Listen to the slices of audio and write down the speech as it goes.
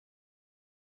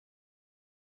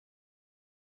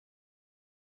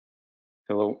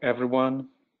Hello, everyone.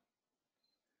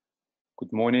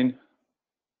 Good morning,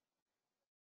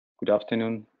 good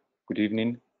afternoon, good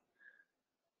evening.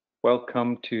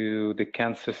 Welcome to the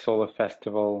Cancer Solar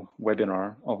Festival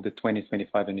webinar of the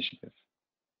 2025 initiative.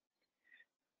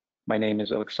 My name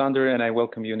is Alexander, and I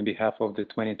welcome you on behalf of the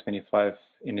 2025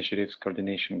 Initiatives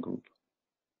Coordination Group.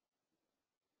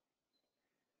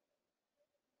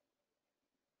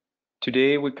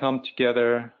 Today, we come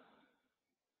together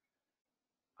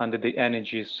under the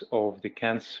energies of the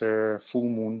Cancer full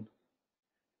moon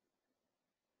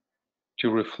to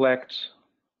reflect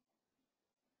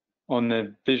on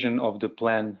the vision of the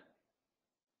plan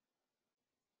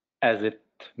as it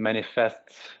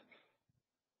manifests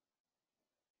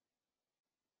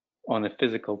on a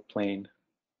physical plane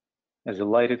as a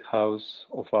lighted house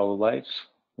of our lives,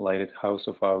 lighted house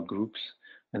of our groups,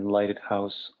 and lighted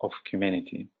house of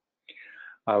humanity.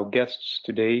 Our guests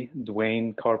today,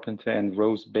 Duane Carpenter and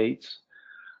Rose Bates,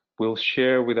 will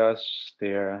share with us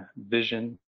their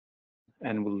vision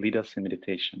and will lead us in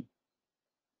meditation.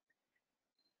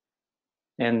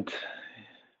 And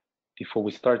before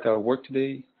we start our work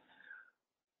today,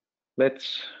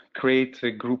 let's create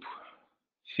a group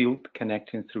field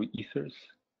connecting through ethers,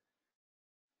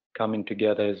 coming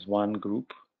together as one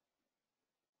group,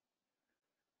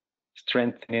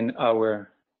 strengthening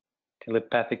our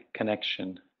telepathic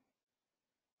connection,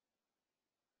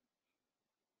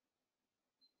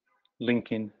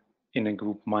 linking in a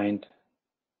group mind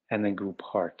and a group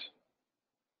heart.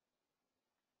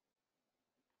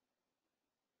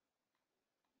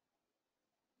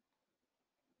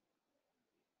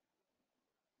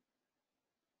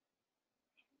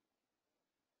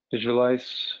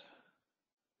 Visualize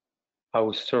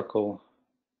our circle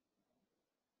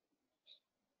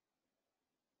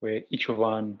where each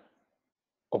one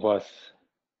of us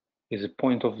is a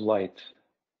point of light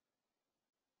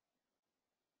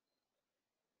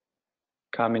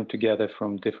coming together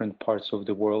from different parts of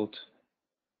the world,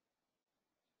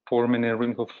 forming a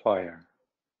ring of fire.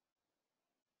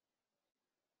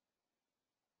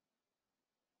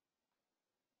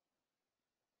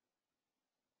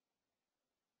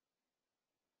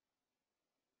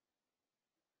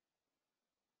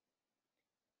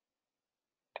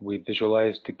 We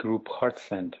visualize the group heart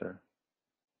center,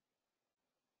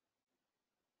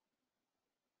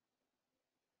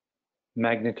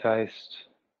 magnetized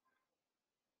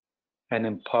and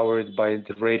empowered by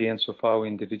the radiance of our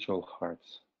individual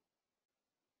hearts.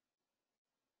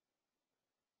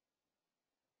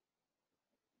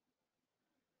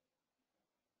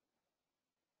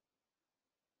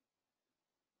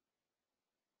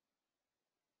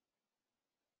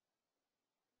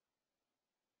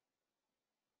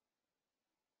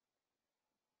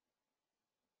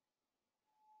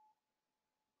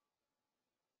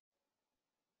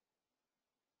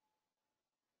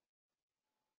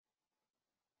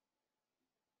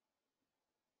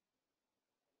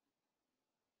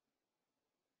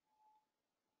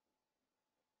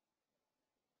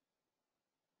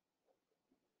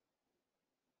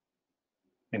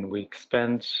 And we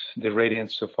expand the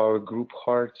radiance of our group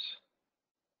heart,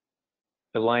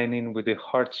 aligning with the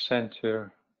heart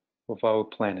center of our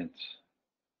planet,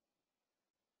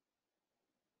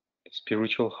 the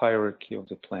spiritual hierarchy of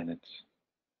the planet.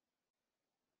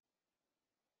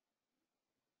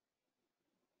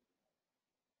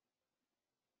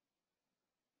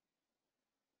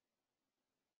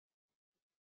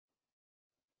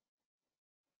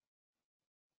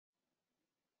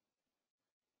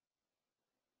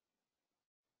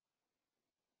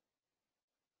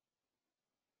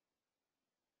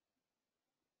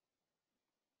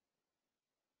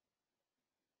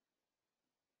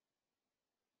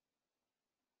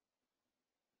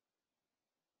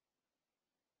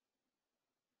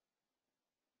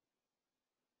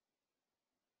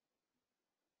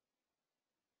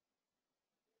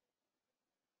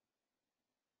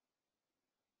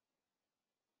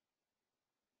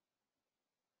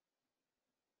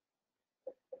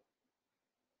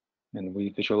 And we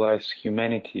visualize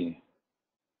humanity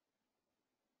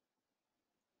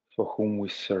for whom we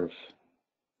serve.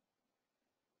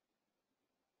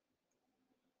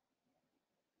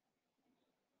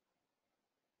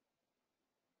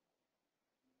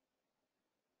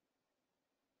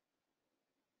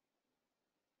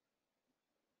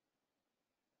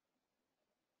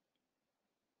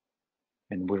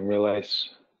 And we realize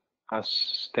us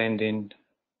standing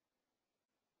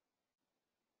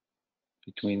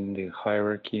between the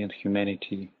hierarchy and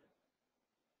humanity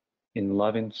in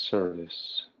loving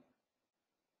service,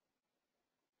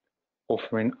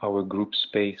 offering our group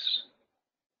space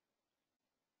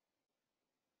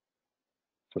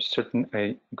for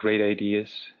certain great ideas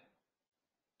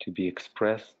to be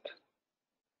expressed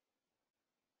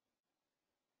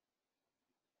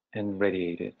and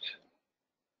radiated.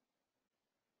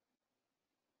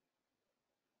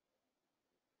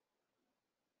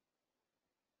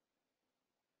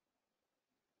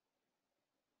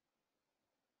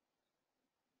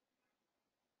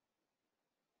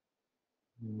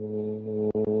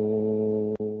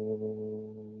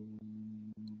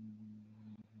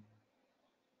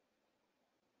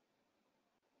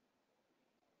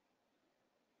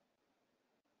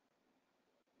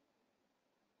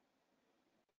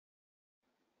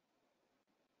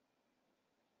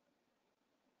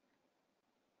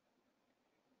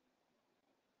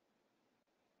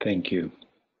 Thank you.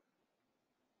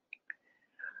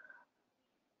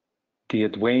 Dear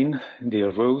Duane, dear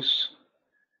Rose,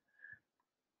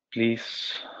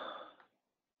 please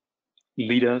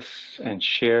lead us and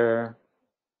share.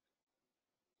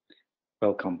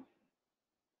 Welcome.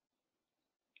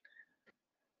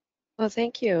 Well,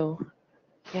 thank you.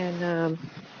 And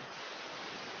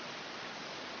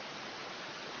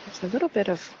there's a little bit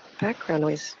of background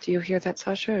noise. Do you hear that,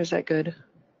 Sasha, or is that good?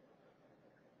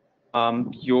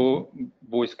 Your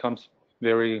voice comes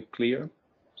very clear,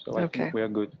 so I Okay. think we are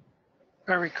good.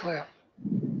 Very clear.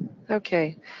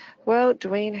 Okay. Well,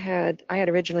 I had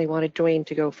originally wanted Duane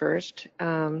to go first,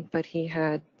 but he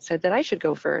had said that I should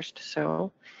go first.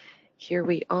 So here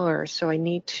we are. So I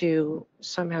need to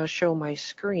somehow show my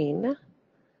screen.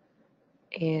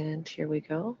 And here we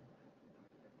go.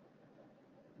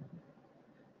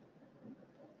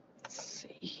 Let's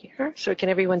see here. So can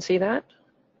everyone see that?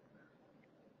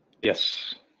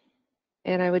 Yes.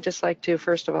 And I would just like to,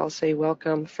 first of all, say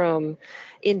welcome from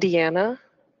Indiana.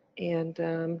 And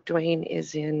Duane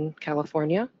is in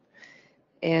California.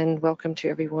 And welcome to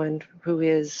everyone who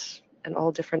is in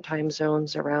all different time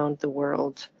zones around the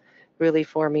world, really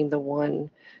forming the one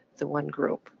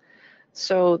group.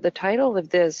 So the title of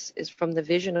this is From the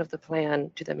Vision of the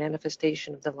Plan to the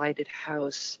Manifestation of the Lighted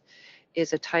House,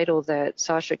 is a title that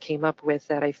Sasha came up with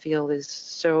that I feel is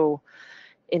so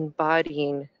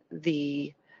embodying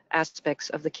the aspects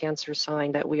of the Cancer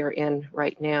sign that we are in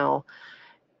right now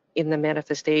in the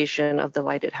manifestation of the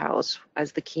lighted house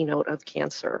as the keynote of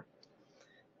Cancer.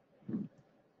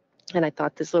 And I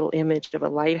thought this little image of a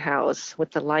lighthouse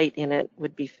with the light in it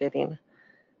would be fitting.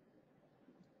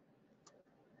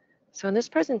 So in this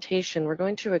presentation, we're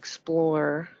going to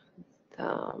explore,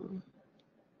 I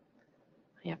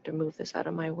have to move this out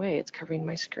of my way, it's covering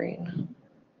my screen.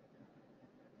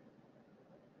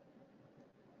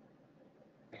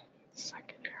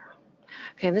 Second arrow.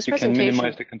 Okay, in this presentation. You can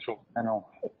minimize the control panel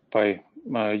by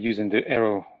using the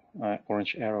arrow,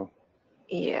 orange arrow.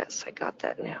 Yes, I got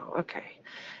that now. Okay.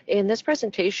 In this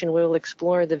presentation, we'll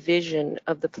explore the vision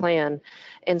of the plan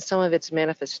and some of its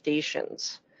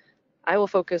manifestations. I will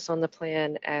focus on the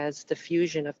plan as the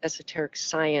fusion of esoteric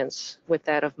science with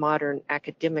that of modern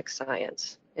academic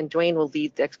science. And Duane will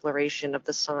lead the exploration of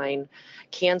the sign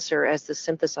Cancer as the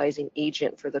synthesizing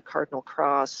agent for the cardinal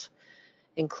cross,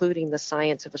 including the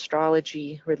science of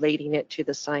astrology, relating it to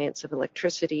the science of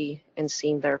electricity, and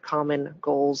seeing their common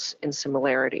goals and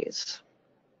similarities.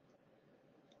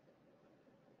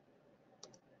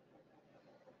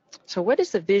 So what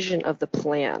is the vision of the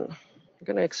plan? We're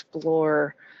going to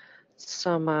explore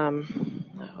some,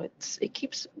 it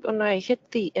keeps, when I hit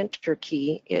the enter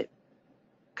key, it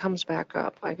comes back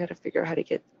up. I got to figure out how to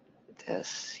get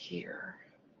this here.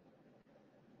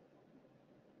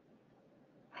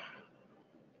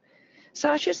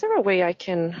 Sasha, is there a way I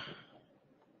can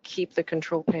keep the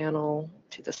control panel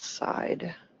to the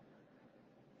side?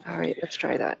 All right, let's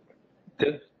try that.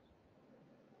 The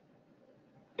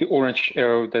orange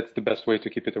arrow, that's the best way to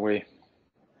keep it away.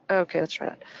 Okay, let's try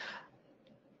that.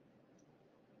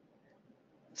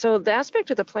 So the aspect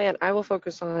of the plan I will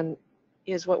focus on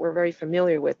is what we're very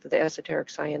familiar with, the esoteric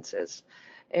sciences.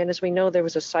 And as we know, there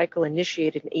was a cycle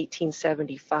initiated in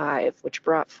 1875, which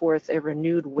brought forth a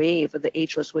renewed wave of the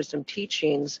ageless wisdom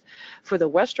teachings for the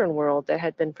Western world that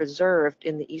had been preserved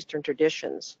in the Eastern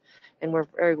traditions. And we're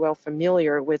very well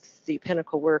familiar with the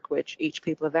pinnacle work which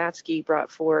H.P. Blavatsky brought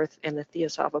forth and the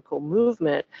Theosophical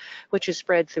movement, which is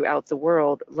spread throughout the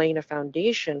world, laying a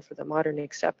foundation for the modern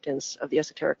acceptance of the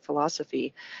esoteric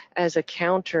philosophy as a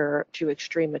counter to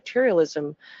extreme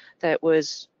materialism that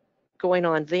was going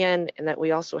on then and that we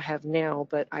also have now,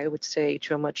 but I would say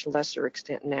to a much lesser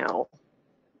extent now.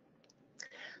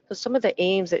 So some of the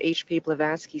aims that H.P.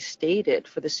 Blavatsky stated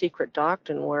for the secret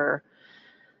doctrine were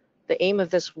The aim of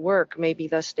this work may be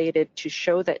thus stated to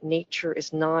show that nature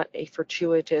is not a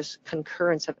fortuitous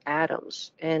concurrence of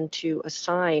atoms, and to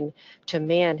assign to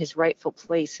man his rightful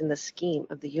place in the scheme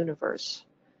of the universe.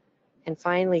 And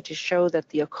finally, to show that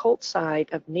the occult side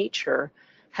of nature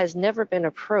has never been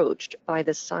approached by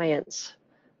the science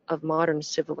of modern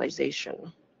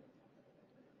civilization.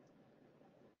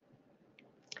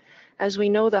 As we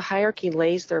know, the hierarchy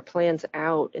lays their plans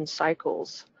out in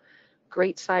cycles,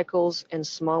 great cycles and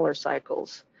smaller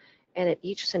cycles. And at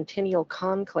each centennial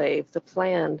conclave, the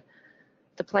plans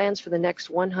for the next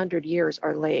 100 years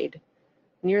are laid.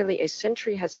 Nearly a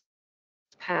century has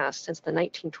passed since the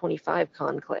 1925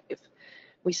 conclave.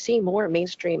 We see more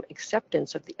mainstream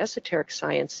acceptance of the esoteric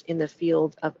science in the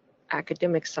field of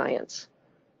academic science.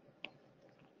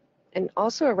 And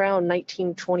also around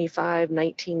 1925,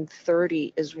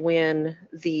 1930 is when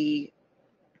the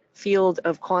field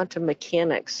of quantum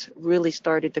mechanics really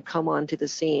started to come onto the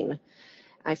scene.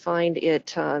 I find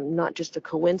it not just a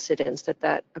coincidence that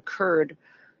that occurred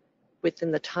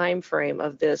within the time frame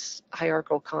of this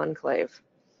hierarchical conclave.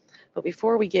 But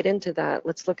before we get into that,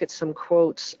 let's look at some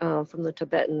quotes from the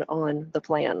Tibetan on the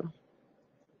plan.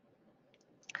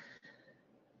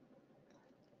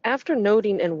 After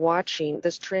noting and watching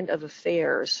this trend of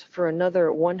affairs for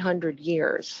another 100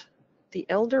 years, the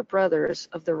elder brothers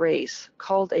of the race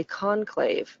called a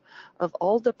conclave of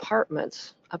all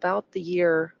departments about the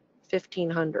year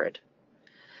 1500.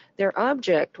 Their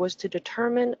object was to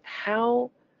determine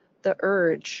how the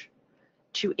urge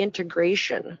to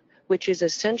integration, which is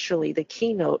essentially the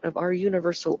keynote of our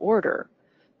universal order,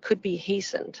 could be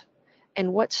hastened,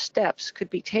 and what steps could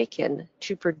be taken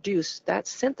to produce that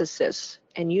synthesis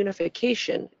and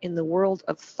unification in the world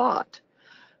of thought,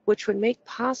 which would make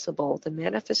possible the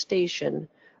manifestation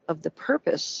of the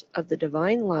purpose of the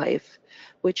divine life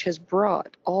which has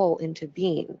brought all into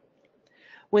being.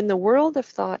 When the world of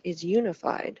thought is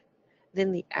unified,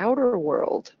 then the outer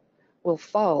world will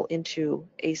fall into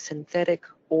a synthetic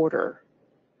order.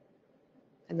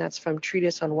 And that's from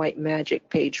Treatise on White Magic,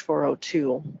 page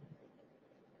 402.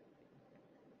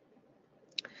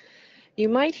 You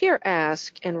might here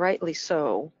ask, and rightly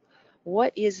so,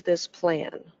 what is this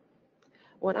plan?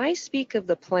 When I speak of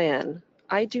the plan,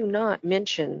 I do not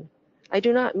mean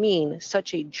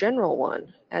such a general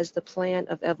one as the plan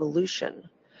of evolution,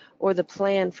 or the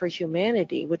plan for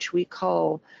humanity, which we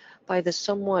call by the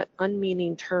somewhat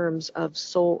unmeaning terms of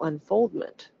soul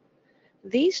unfoldment.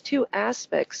 These two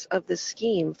aspects of the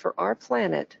scheme for our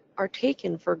planet are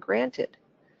taken for granted,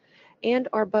 and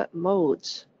are but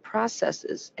modes,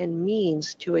 processes, and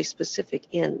means to a specific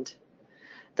end.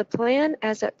 The plan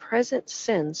as at present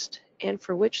sensed, and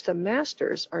for which the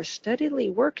masters are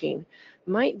steadily working,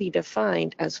 might be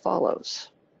defined as follows.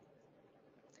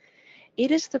 It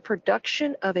is the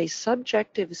production of a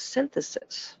subjective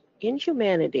synthesis in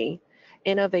humanity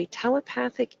and of a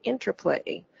telepathic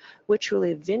interplay which will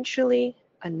eventually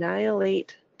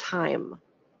annihilate time.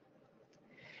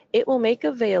 It will make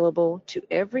available to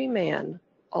every man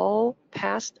all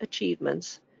past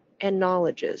achievements and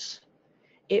knowledges.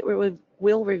 It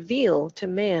will reveal to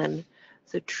man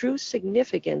the true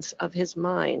significance of his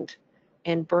mind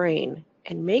and brain,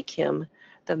 and make him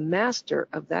the master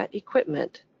of that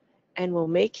equipment, and will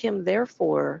make him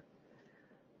therefore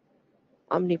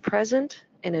omnipresent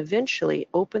and eventually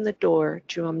open the door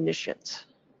to omniscience.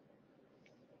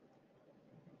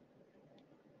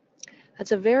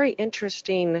 That's a very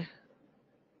interesting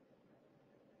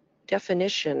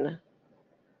definition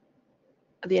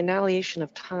of the annihilation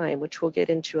of time, which we'll get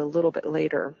into a little bit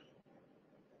later.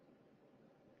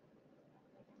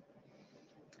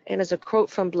 And as a quote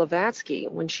from Blavatsky,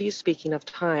 when she's speaking of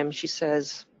time, she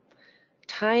says,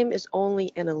 "Time is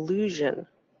only an illusion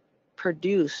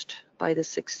produced by the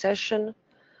succession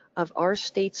of our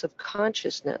states of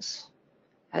consciousness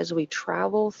as we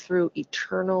travel through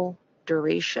eternal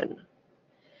duration.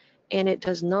 And it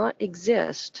does not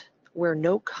exist where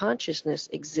no consciousness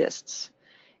exists,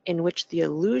 in which the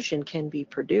illusion can be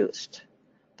produced,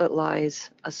 but lies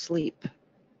asleep."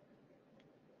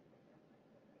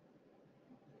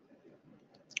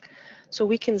 So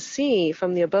we can see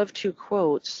from the above two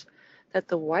quotes that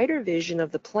the wider vision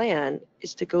of the plan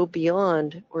is to go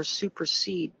beyond or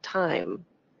supersede time,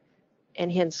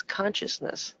 and hence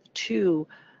consciousness. The two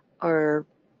are,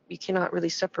 you cannot really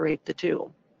separate the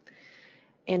two.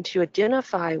 And to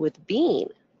identify with being,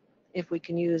 if we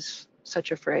can use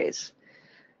such a phrase,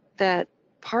 that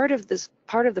part of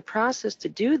the process to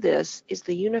do this is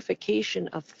the unification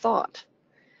of thought.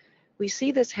 We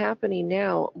see this happening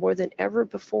now more than ever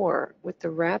before with the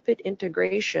rapid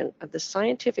integration of the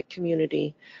scientific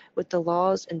community with the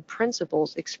laws and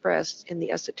principles expressed in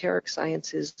the esoteric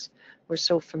sciences we're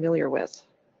so familiar with.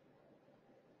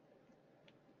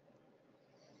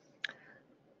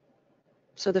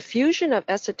 So the fusion of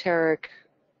esoteric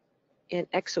and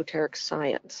exoteric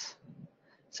science.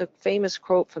 It's a famous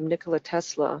quote from Nikola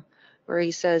Tesla where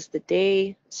he says, "The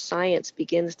day science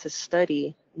begins to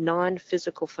study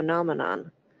non-physical phenomenon,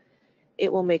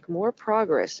 it will make more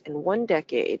progress in one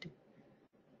decade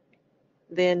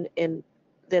than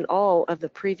all of the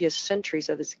previous centuries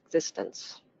of its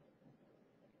existence."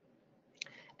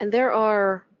 And there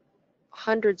are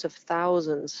hundreds of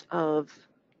thousands of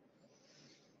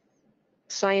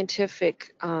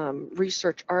scientific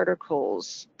research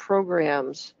articles,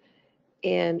 programs,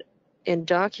 and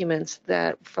documents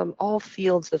that from all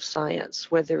fields of science,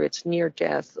 whether it's near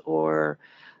death or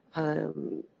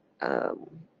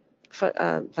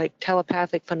like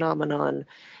telepathic phenomenon,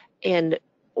 and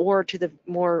or to the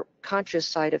more conscious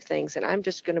side of things. And I'm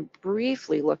just going to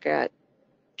briefly look at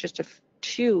just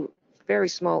two very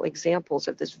small examples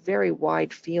of this very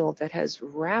wide field that has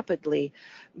rapidly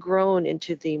grown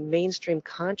into the mainstream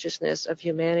consciousness of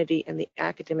humanity and the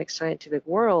academic scientific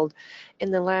world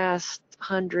in the last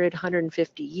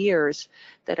 150 years,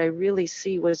 that I really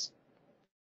see was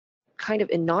kind of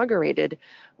inaugurated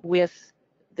with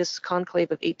this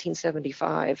conclave of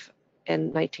 1875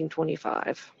 and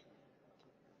 1925.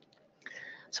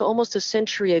 So almost a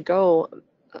century ago,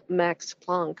 Max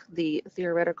Planck, the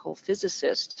theoretical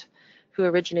physicist who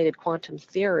originated quantum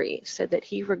theory, said that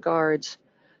he regards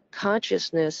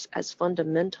consciousness as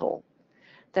fundamental,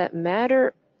 that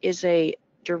matter is a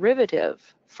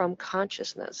derivative from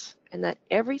consciousness, and that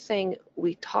everything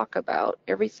we talk about,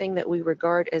 everything that we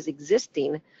regard as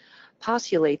existing,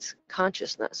 postulates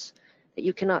consciousness, that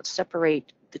you cannot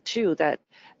separate the two, that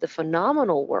the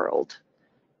phenomenal world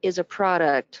is a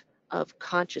product of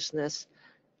consciousness,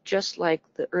 just like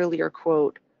the earlier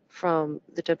quote from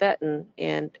the Tibetan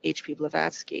and H.P.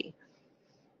 Blavatsky,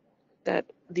 that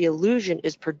the illusion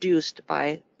is produced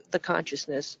by the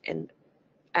consciousness, and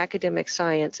academic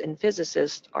science and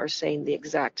physicists are saying the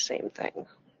exact same thing.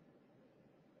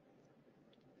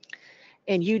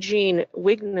 And Eugene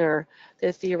Wigner,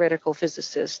 the theoretical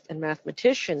physicist and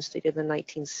mathematician, stated in the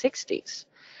 1960s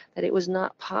that it was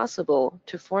not possible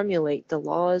to formulate the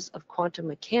laws of quantum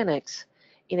mechanics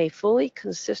in a fully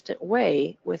consistent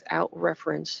way without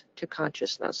reference to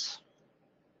consciousness.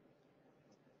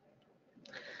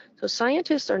 So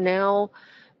scientists are now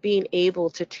being able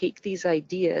to take these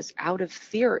ideas out of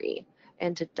theory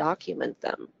and to document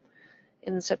them.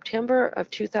 In September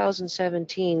of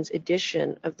 2017's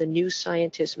edition of the New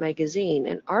Scientist magazine,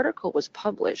 an article was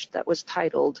published that was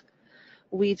titled,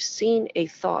 "We've Seen a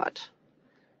Thought: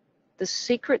 The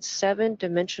Secret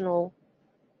Seven-Dimensional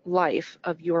Life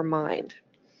of Your Mind,"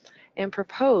 and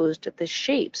proposed that the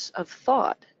shapes of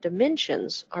thought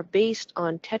dimensions are based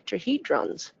on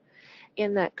tetrahedrons,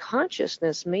 and that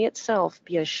consciousness may itself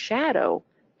be a shadow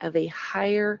of a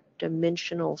higher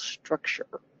dimensional structure,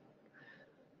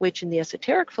 which in the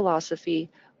esoteric philosophy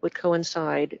would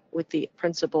coincide with the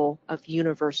principle of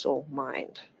universal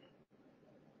mind.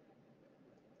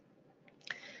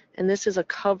 And this is a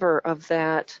cover of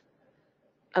that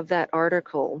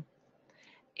article.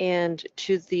 And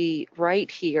to the right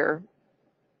here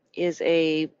is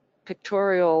a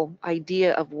pictorial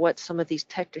idea of what some of these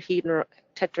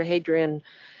tetrahedron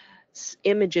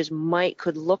images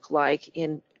could look like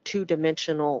in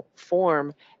two-dimensional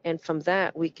form. And from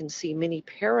that, we can see many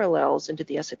parallels into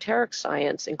the esoteric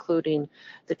science, including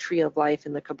the tree of life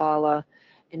in the Kabbalah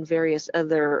and various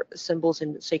other symbols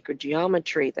in sacred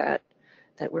geometry that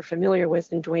we're familiar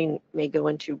with, and Duane may go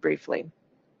into briefly.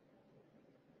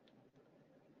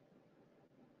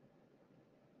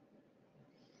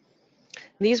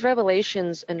 These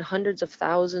revelations and hundreds of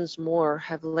thousands more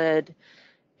have led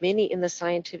many in the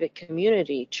scientific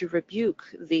community to rebuke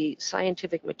the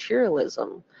scientific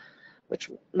materialism,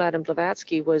 which Madame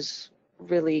Blavatsky was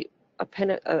really a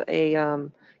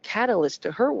catalyst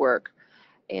to her work,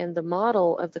 and the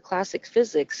model of the classic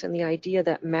physics and the idea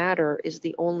that matter is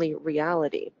the only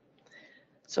reality.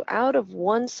 So out of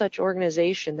one such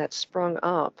organization that sprung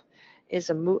up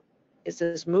is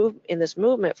this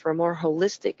movement for a more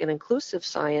holistic and inclusive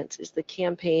science is the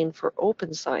Campaign for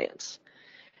Open Science.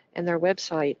 And their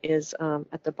website is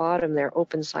at the bottom there,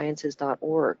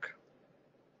 opensciences.org.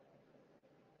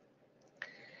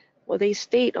 Well, they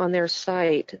state on their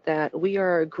site that we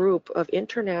are a group of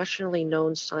internationally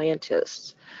known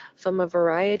scientists from a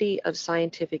variety of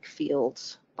scientific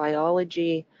fields: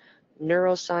 biology,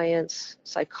 neuroscience,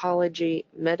 psychology,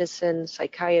 medicine,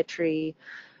 psychiatry,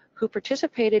 who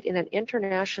participated in an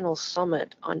international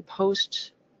summit on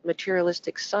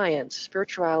post-materialistic science,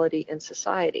 spirituality, and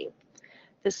society.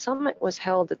 The summit was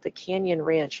held at the Canyon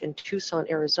Ranch in Tucson,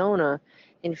 Arizona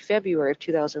in February of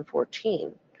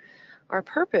 2014. Our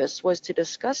purpose was to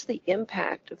discuss the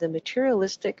impact of the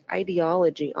materialistic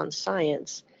ideology on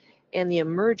science and the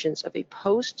emergence of a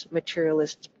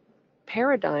post-materialist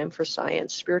paradigm for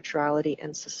science, spirituality,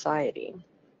 and society.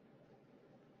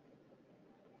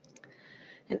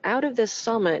 And out of this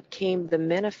summit came the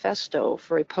Manifesto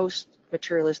for a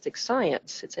Post-Materialistic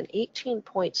Science. It's an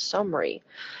 18-point summary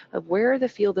of where the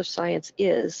field of science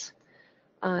is,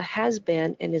 has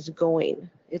been, and is going.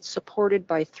 It's supported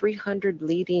by 300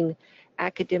 leading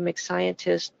academic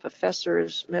scientists,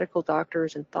 professors, medical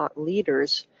doctors, and thought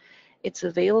leaders. It's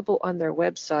available on their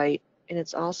website, and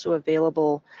it's also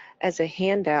available as a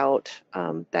handout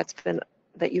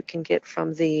that you can get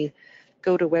from the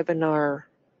GoToWebinar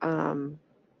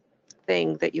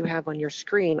thing that you have on your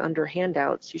screen under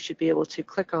handouts. You should be able to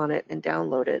click on it and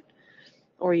download it,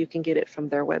 or you can get it from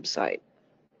their website.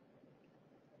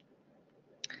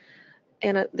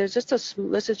 And this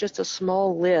is just a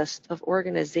small list of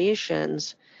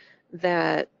organizations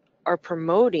that are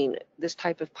promoting this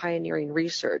type of pioneering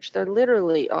research. There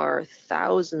literally are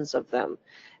thousands of them.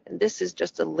 And this is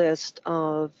just a list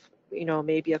of,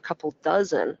 maybe a couple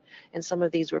dozen. And some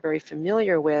of these we're very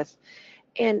familiar with.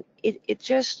 And it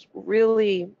just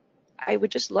really, I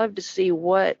would just love to see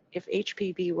what, if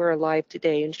HPB were alive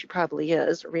today, and she probably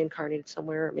is, reincarnated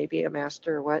somewhere, or maybe a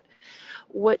master or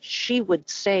what she would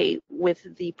say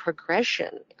with the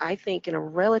progression, I think in a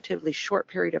relatively short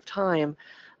period of time,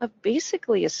 of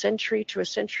basically a century to a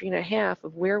century and a half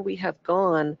of where we have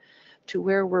gone to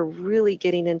where we're really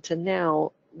getting into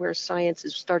now, where science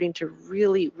is starting to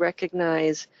really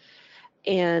recognize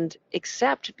and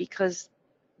accept, because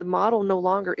the model no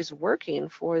longer is working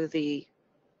for the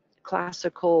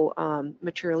classical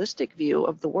materialistic view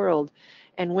of the world.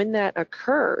 And when that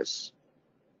occurs,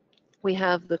 we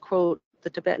have the quote the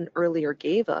Tibetan earlier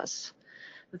gave us,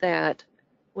 that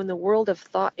when the world of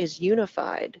thought is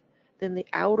unified, then the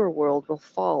outer world will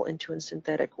fall into a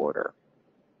synthetic order.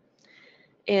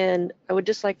 And I would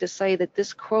just like to say that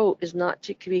this quote is not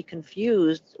to be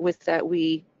confused with that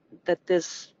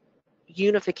this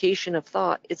unification of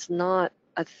thought, it's not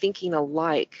a thinking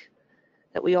alike,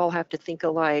 that we all have to think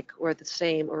alike or the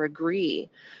same or agree,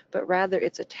 but rather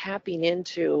it's a tapping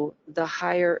into the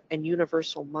higher and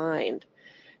universal mind.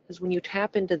 Because when you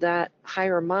tap into that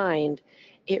higher mind,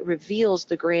 it reveals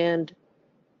the grand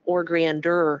or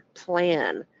grander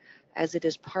plan, as it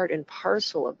is part and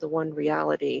parcel of the one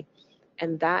reality.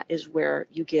 And that is where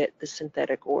you get the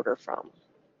synthetic order from.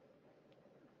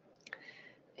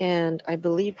 And I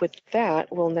believe with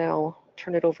that, we'll now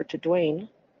turn it over to Duane.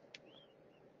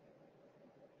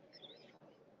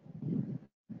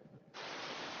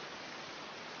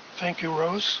 Thank you,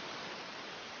 Rose.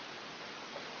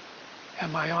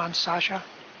 Am I on, Sasha?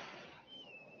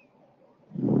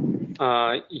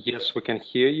 Yes, we can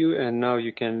hear you, and now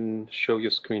you can show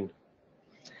your screen.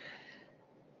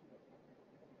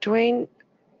 Duane,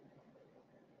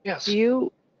 Yes.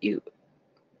 You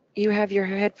have your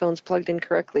headphones plugged in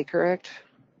correctly, correct?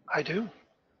 I do.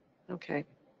 Okay.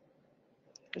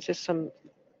 It's just you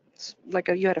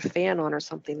had a fan on or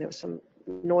something. There was some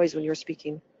noise when you were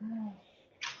speaking.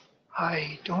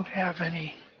 I don't have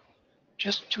any,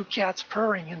 just two cats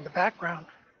purring in the background.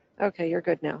 Okay, you're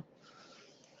good now.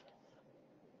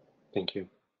 Thank you.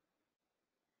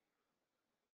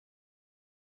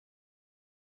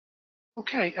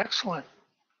 Okay, excellent.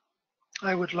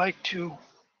 I would like to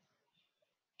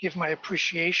give my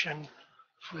appreciation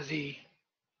for the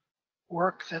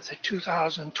work that the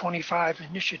 2025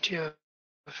 initiative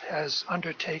has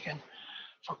undertaken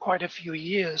for quite a few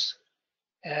years,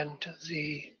 and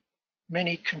the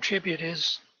many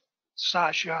contributors,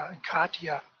 Sasha and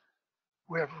Katya,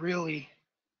 who have really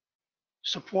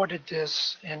supported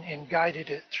this and guided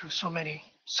it through so many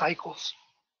cycles.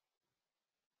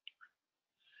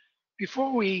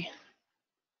 Before we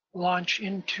launch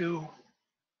into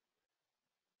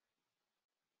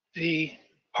the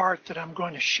part that I'm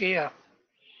going to share,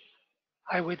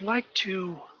 I would like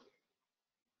to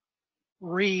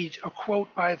read a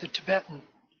quote by the Tibetan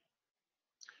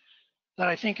that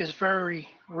I think is very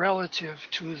relative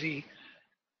to the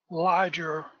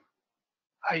larger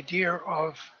idea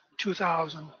of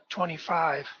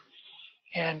 2025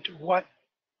 and what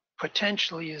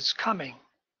potentially is coming.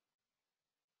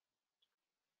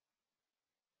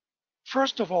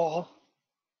 First of all,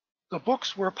 the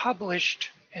books were published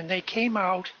and they came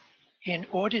out in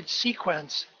ordered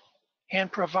sequence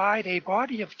and provide a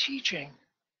body of teaching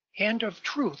and of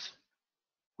truth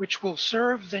which will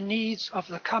serve the needs of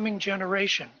the coming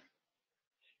generation.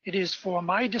 It is for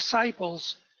my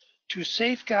disciples to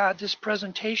safeguard this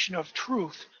presentation of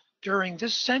truth during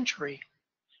this century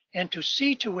and to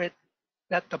see to it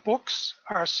that the books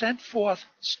are sent forth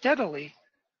steadily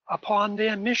upon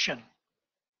their mission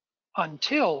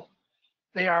until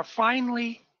they are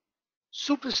finally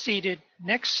superseded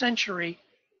next century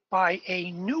by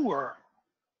a newer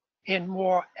and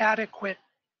more adequate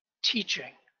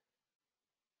teaching.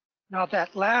 Now,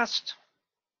 that last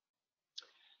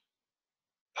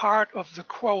part of the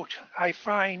quote I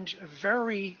find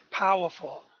very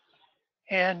powerful.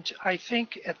 And I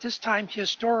think at this time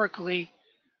historically,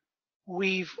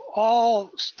 we've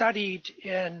all studied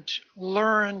and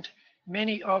learned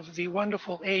many of the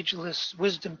wonderful ageless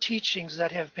wisdom teachings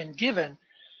that have been given.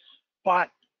 But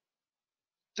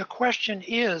the question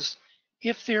is,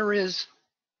 if there is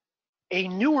a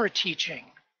newer teaching,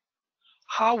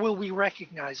 how will we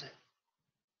recognize it?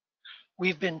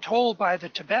 We've been told by the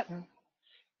Tibetan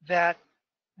that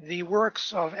the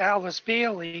works of Alice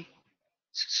Bailey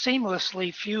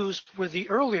seamlessly fused with the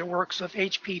earlier works of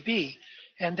HPB,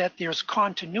 and that there's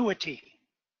continuity.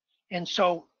 And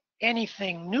so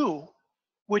anything new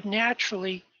would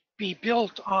naturally be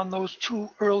built on those two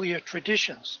earlier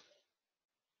traditions.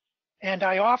 And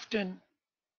I often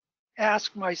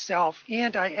ask myself,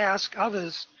 and I ask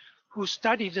others who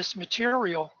study this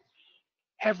material,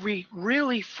 have we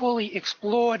really fully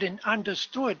explored and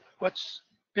understood what's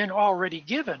been already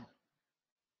given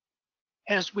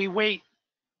as we wait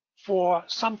for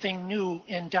something new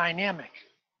and dynamic?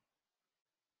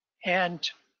 And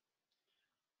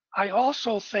I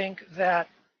also think that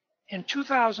in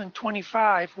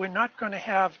 2025, we're not going to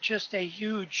have just a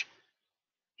huge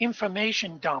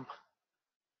information dump.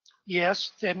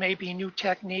 Yes, there may be new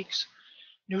techniques,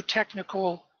 new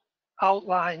technical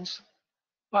outlines,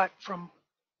 but from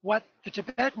what the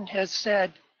Tibetan has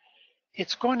said,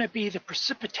 it's going to be the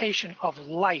precipitation of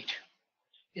light.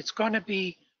 It's going to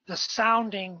be the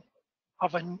sounding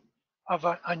of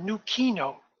a new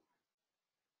keynote.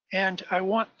 And I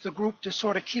want the group to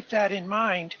sort of keep that in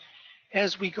mind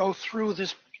as we go through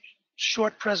this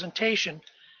short presentation,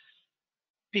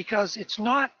 because it's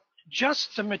not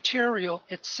just the material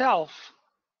itself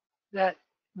that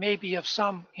may be of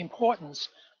some importance,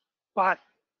 but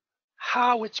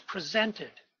how it's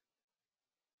presented.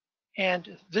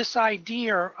 And this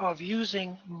idea of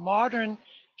using modern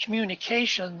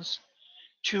communications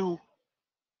to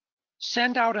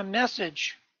send out a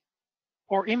message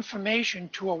or information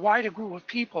to a wider group of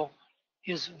people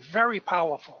is very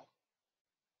powerful.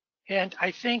 And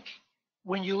I think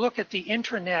when you look at the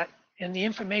internet and the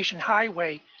information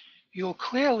highway, you'll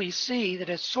clearly see that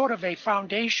it's sort of a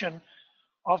foundation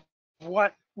of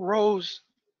what Rose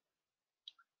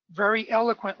very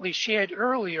eloquently shared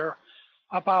earlier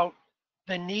about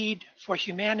the need for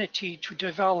humanity to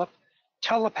develop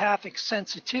telepathic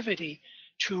sensitivity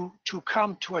to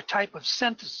come to a type of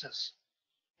synthesis,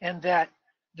 and that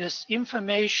this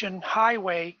information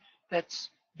highway that's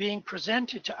being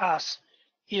presented to us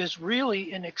is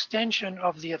really an extension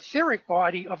of the etheric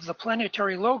body of the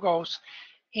planetary logos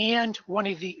and one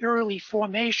of the early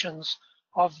formations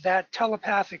of that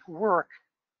telepathic work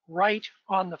right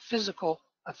on the physical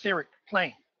etheric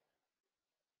plane.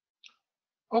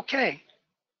 Okay.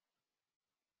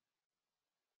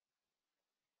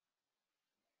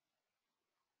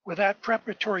 With that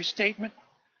preparatory statement,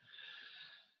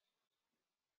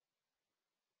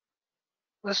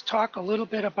 let's talk a little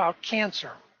bit about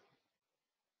cancer.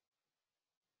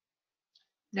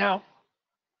 Now,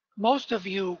 most of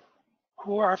you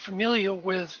who are familiar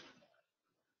with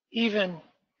even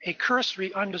a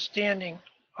cursory understanding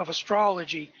of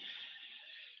astrology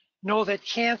know that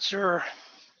Cancer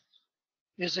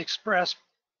is expressed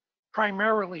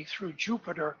primarily through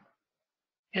Jupiter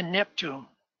and Neptune,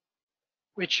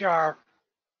 which are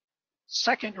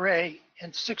second ray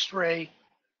and sixth ray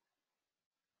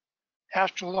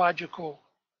astrological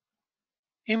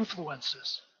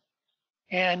influences.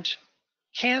 And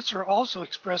Cancer also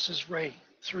expresses ray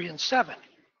 3 and 7.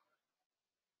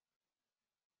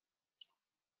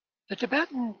 The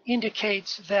Tibetan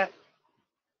indicates that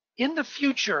in the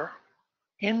future,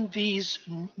 in these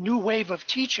new wave of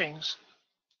teachings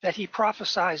that he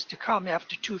prophesies to come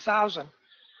after 2000,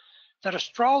 that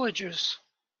astrologers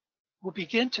will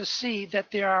begin to see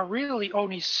that there are really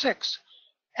only 6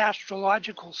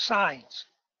 astrological signs,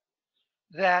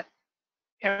 that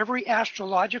every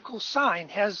astrological sign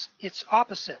has its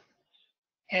opposite.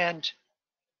 And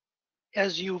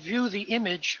as you view the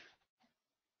image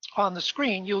on the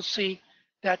screen, you'll see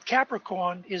that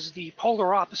Capricorn is the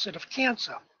polar opposite of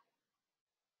Cancer.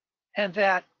 And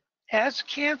that as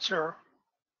Cancer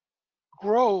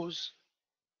grows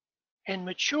and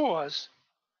matures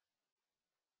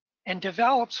and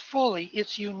develops fully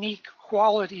its unique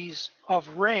qualities of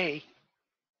ray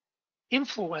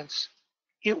influence,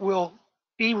 it will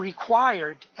be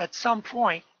required at some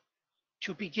point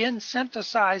to begin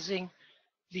synthesizing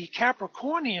the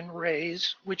Capricornian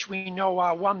rays, which we know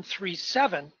are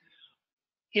 137,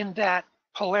 in that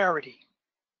polarity.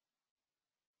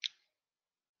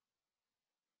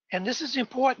 And this is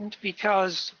important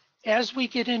because as we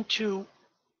get into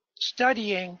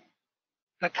studying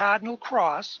the cardinal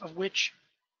cross, of which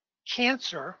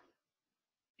Cancer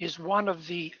is one of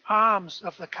the arms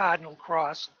of the cardinal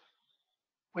cross,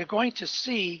 we're going to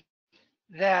see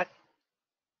that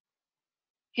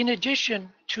in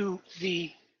addition to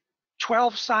the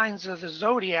 12 signs of the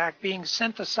zodiac being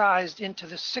synthesized into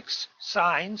the 6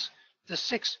 signs, the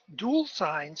 6 dual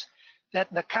signs, that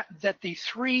the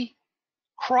 3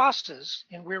 crosses,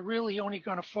 and we're really only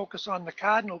going to focus on the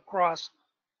cardinal cross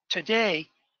today,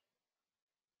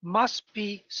 must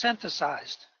be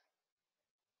synthesized.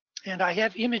 And I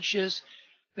have images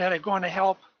that are going to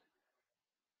help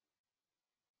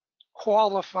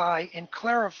qualify and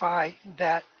clarify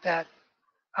that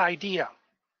idea.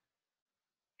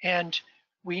 And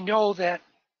we know that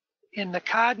in the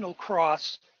cardinal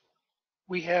cross,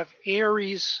 we have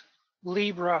Aries,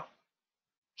 Libra,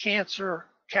 Cancer,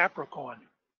 Capricorn.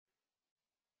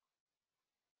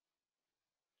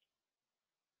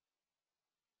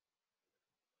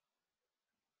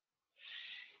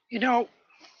 You know,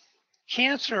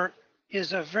 Cancer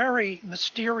is a very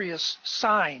mysterious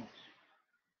sign.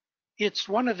 It's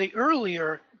one of the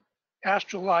earlier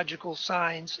astrological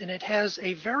signs, and it has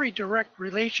a very direct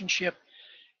relationship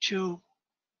to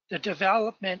the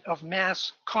development of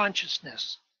mass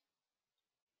consciousness.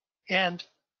 And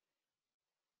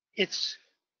it's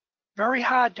very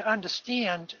hard to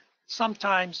understand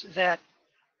sometimes that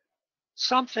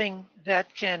something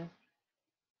that can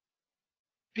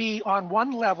be on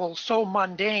one level so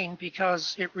mundane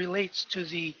because it relates to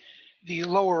the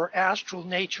lower astral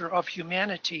nature of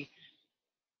humanity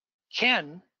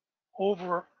can,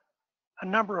 over a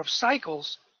number of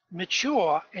cycles,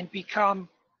 mature and become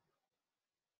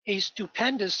a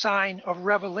stupendous sign of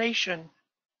revelation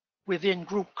within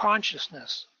group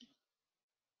consciousness.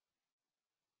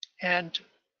 And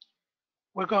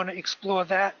we're going to explore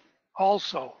that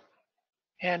also.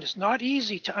 And it's not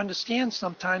easy to understand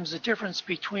sometimes the difference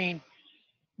between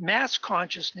mass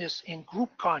consciousness and group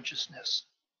consciousness.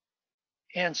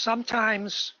 And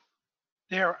sometimes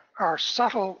there are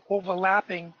subtle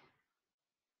overlapping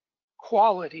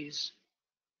qualities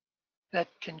that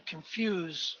can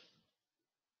confuse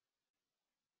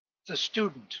the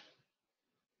student.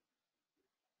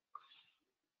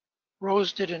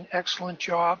 Rose did an excellent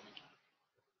job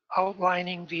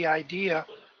outlining the idea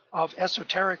of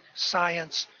esoteric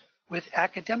science with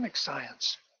academic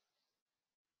science.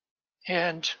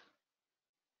 And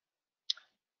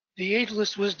the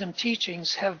Ageless Wisdom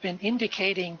teachings have been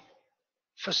indicating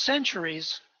for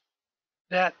centuries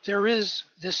that there is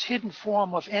this hidden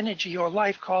form of energy or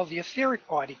life called the etheric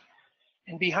body.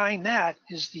 And behind that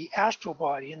is the astral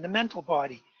body and the mental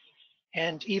body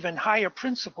and even higher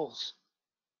principles.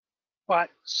 But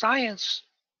science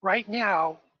right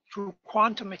now, through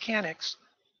quantum mechanics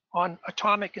on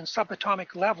atomic and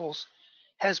subatomic levels,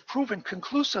 has proven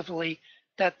conclusively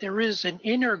that there is an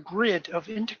inner grid of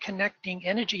interconnecting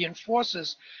energy and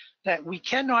forces that we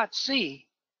cannot see,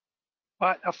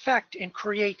 but affect and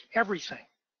create everything.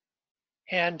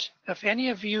 And if any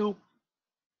of you,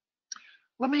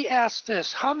 let me ask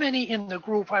this, how many in the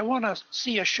group, I want to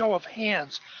see a show of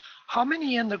hands, how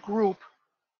many in the group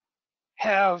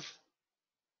have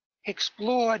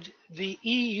explored the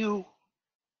EU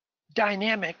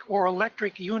dynamic or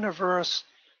electric universe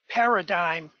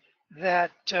paradigm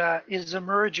that is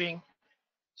emerging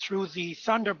through the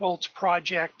Thunderbolts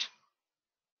project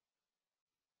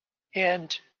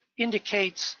and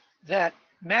indicates that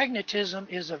magnetism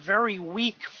is a very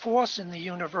weak force in the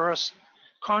universe,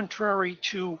 contrary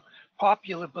to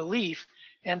popular belief,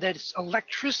 and that it's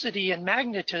electricity and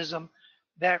magnetism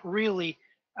that really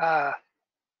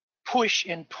push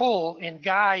and pull and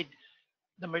guide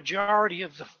the majority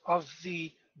of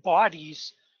the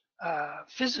bodies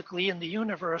physically in the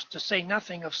universe, to say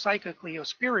nothing of psychically or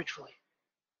spiritually.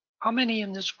 How many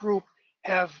in this group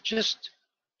have just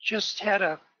had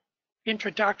a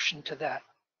introduction to that?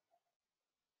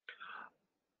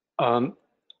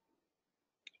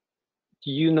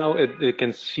 You know, you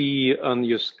can see on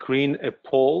your screen a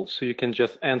poll, so you can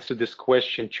just answer this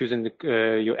question, choosing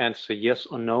your answer yes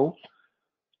or no.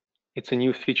 It's a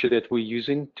new feature that we're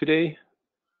using today,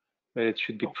 but it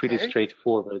should be pretty Okay.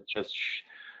 straightforward. Just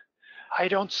I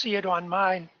don't see it on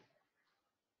mine.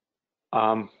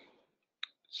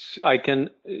 I can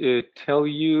tell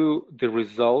you the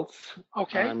results.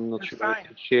 Okay, I'm not that's sure I fine.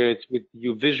 can share it with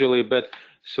you visually, but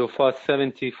so far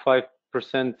 75%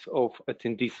 of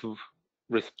attendees have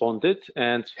responded,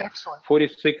 and Excellent.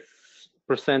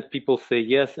 46% people say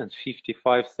yes, and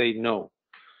 55 say no.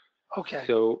 Okay,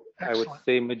 So I would excellent.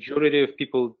 say majority of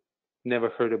people never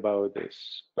heard about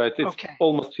this, but it's Okay,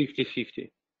 almost 50-50.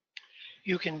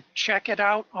 you can check it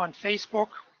out on Facebook.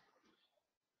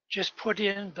 Just put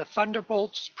in the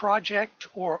Thunderbolts Project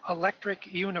or Electric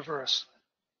Universe.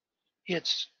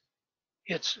 It's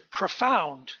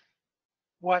profound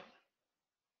what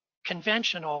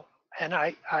conventional, and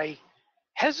I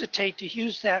hesitate to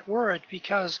use that word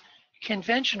because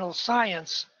conventional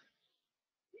science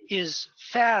is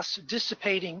fast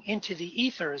dissipating into the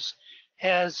ethers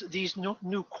as these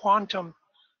new quantum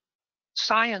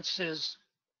sciences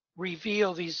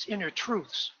reveal these inner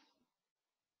truths.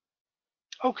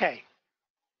 Okay,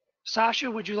 Sasha,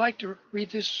 would you like to read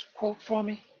this quote for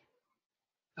me?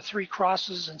 The three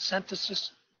crosses and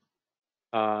synthesis.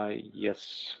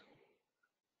 Yes.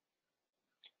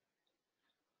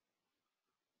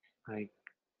 I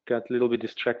got a little bit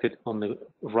distracted on the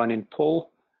running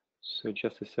poll, so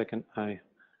just a second. I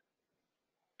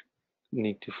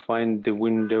need to find the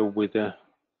window with a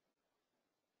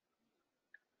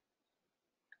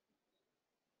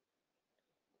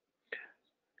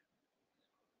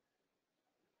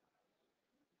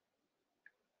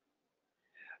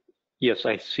Yes,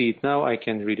 I see it now. I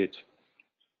can read it.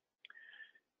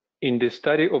 In the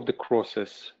study of the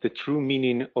crosses, the true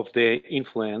meaning of their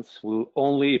influence will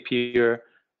only appear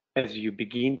as you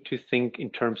begin to think in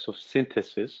terms of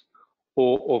synthesis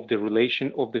or of the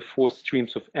relation of the four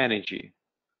streams of energy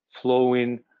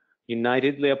flowing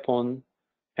unitedly upon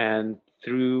and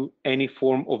through any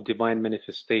form of divine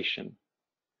manifestation.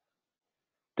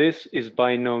 This is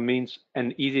by no means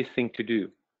an easy thing to do,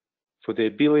 for the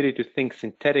ability to think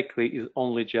synthetically is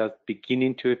only just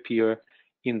beginning to appear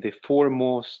in the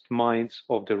foremost minds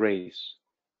of the race.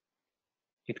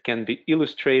 It can be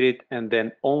illustrated and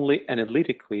then only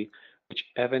analytically,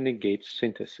 whichever negates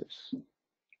synthesis.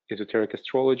 Esoteric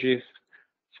Astrology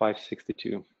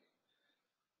 562.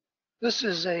 This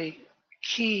is a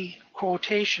key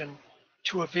quotation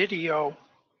to a video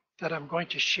that I'm going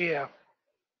to share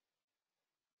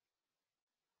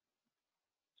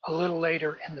a little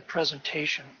later in the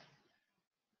presentation.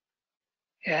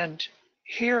 And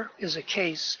here is a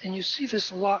case, and you see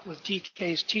this a lot with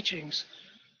DK's teachings,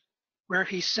 where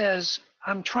he says,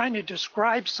 I'm trying to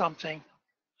describe something,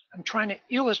 I'm trying to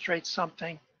illustrate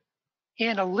something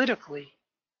analytically,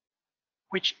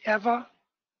 whichever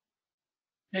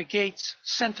negates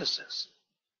synthesis.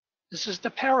 This is the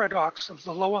paradox of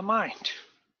the lower mind.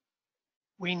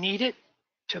 We need it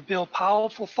to build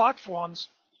powerful thought forms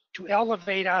to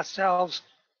elevate ourselves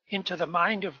into the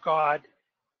mind of God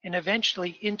and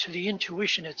eventually into the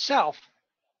intuition itself.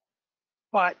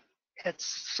 But at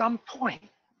some point,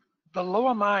 the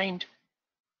lower mind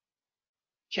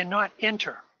cannot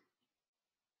enter.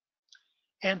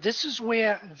 And this is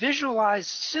where visualized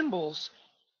symbols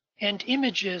and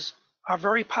images are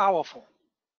very powerful.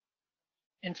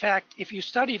 In fact, if you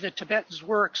study the Tibetan's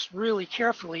works really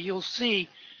carefully, you'll see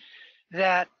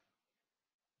that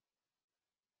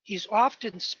he's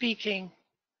often speaking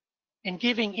and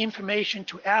giving information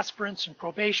to aspirants and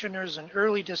probationers and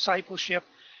early discipleship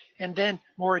and then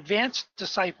more advanced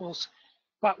disciples.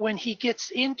 But when he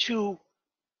gets into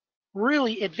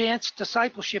really advanced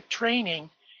discipleship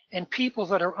training and people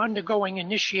that are undergoing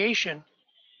initiation,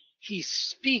 he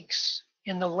speaks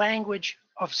in the language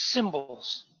of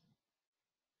symbols,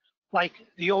 like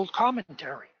the old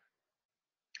commentary.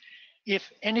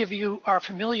 If any of you are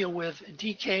familiar with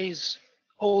DK's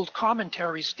old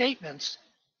commentary statements,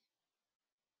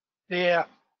 they're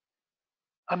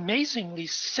amazingly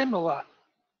similar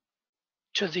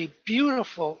to the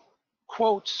beautiful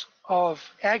quotes of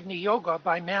Agni Yoga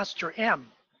by Master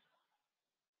M.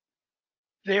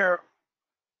 They're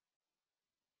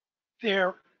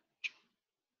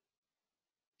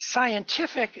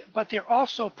scientific, but they're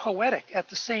also poetic at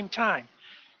the same time.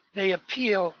 They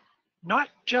appeal not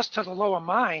just to the lower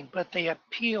mind, but they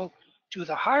appeal to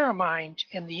the higher mind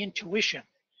and the intuition,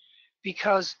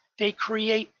 because they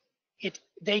create it.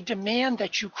 They demand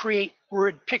that you create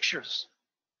word pictures.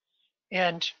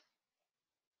 And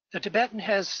the Tibetan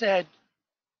has said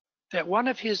that one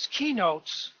of his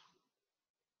keynotes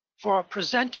for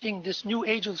presenting this new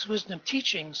Ageless Wisdom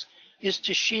teachings is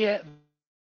to share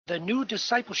the new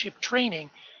discipleship training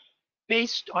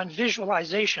based on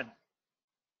visualization.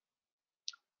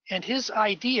 And his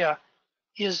idea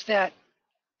is that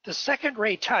the second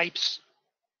ray types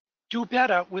do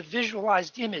better with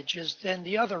visualized images than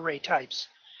the other ray types.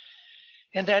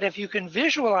 And that if you can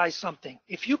visualize something,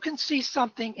 if you can see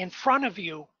something in front of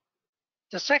you,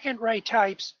 the second ray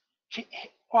types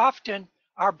often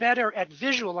are better at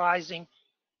visualizing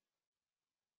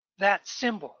that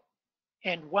symbol.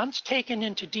 And once taken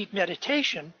into deep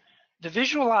meditation, the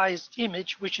visualized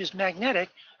image, which is magnetic,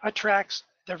 attracts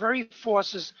the very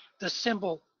forces the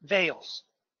symbol veils.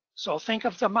 So think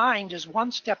of the mind as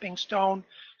one stepping stone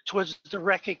towards the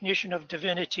recognition of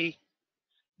divinity,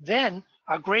 then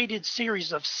a graded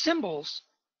series of symbols,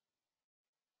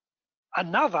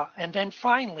 another, and then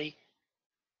finally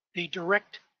the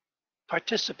direct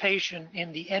participation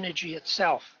in the energy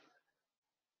itself.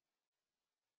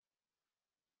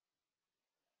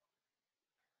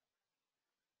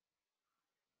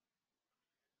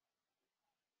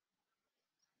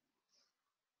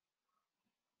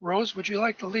 Rose, would you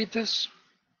like to lead this?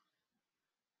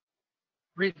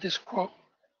 Read this quote.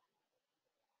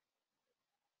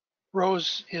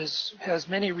 Rose has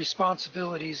many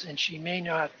responsibilities and she may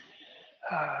not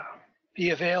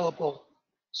be available,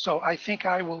 so I think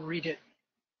I will read it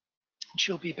and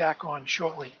she'll be back on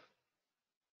shortly.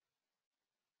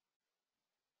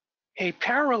 A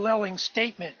paralleling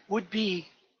statement would be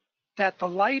that the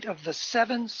light of the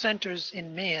 7 centers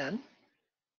in man,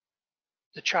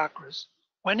 the chakras,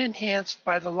 when enhanced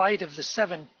by the light of the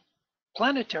 7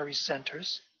 planetary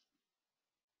centers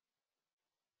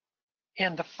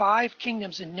and the 5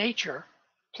 kingdoms in nature,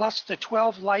 plus the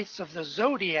 12 lights of the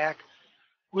zodiac,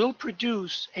 will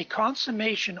produce a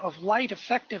consummation of light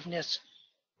effectiveness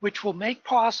which will make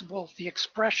possible the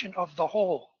expression of the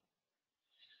whole.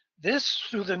 This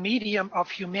through the medium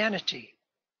of humanity.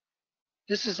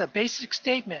 This is a basic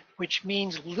statement which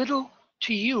means little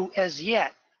to you as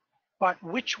yet, but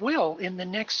which will, in the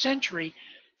next century,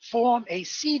 form a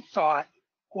seed thought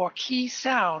or key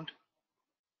sound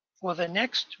for the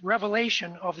next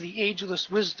revelation of the ageless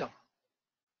wisdom.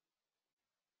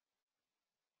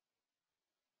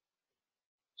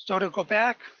 So to go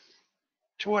back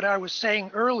to what I was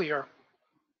saying earlier,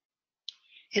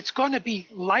 it's going to be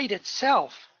light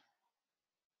itself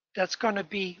that's going to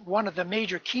be one of the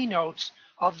major keynotes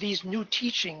of these new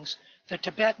teachings the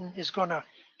Tibetan is going to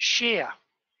share.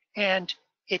 And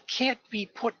it can't be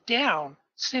put down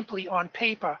simply on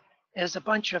paper as a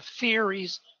bunch of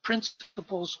theories,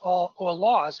 principles, or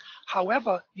laws,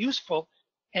 however useful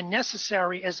and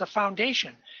necessary as a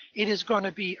foundation. It is going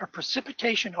to be a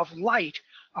precipitation of light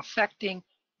affecting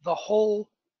the whole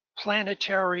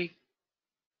planetary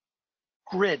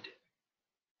grid.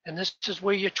 And this is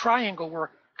where your triangle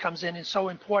work comes in and so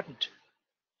important.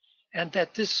 And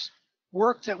that this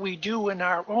work that we do in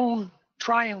our own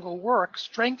triangle work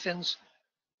strengthens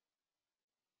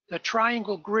the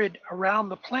triangle grid around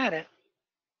the planet,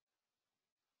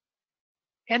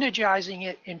 energizing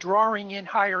it and drawing in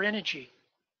higher energy.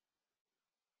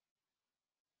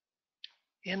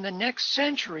 In the next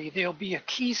century, there'll be a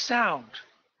key sound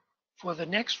for the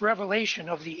next revelation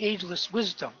of the ageless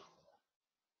wisdom.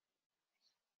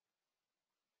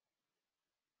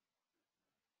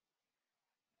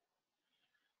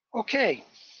 Okay,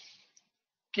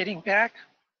 getting back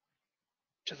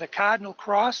to the cardinal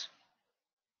cross.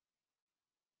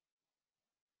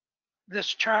 This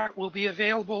chart will be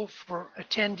available for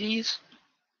attendees.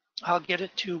 I'll get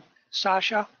it to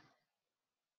Sasha.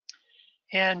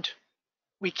 And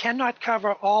we cannot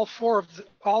cover all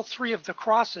 3 of the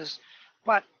crosses,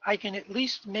 but I can at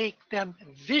least make them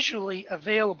visually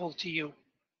available to you.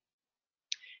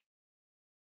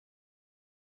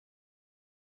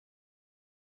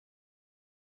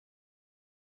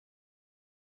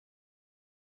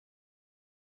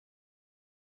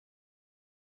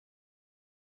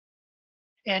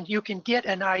 And you can get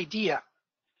an idea.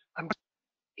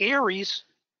 Aries,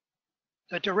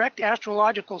 the direct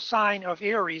astrological sign of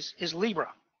Aries is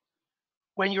Libra.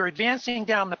 When you're advancing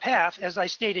down the path, as I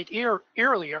stated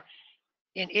earlier,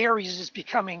 and Aries is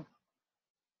becoming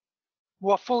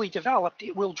more fully developed,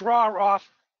 it will draw off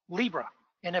Libra.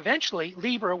 And eventually,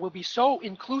 Libra will be so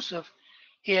inclusive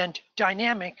and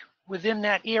dynamic within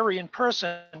that Aryan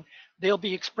person, they'll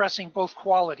be expressing both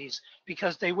qualities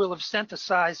because they will have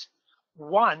synthesized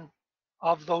one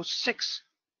of those 6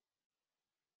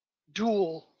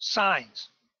 dual signs.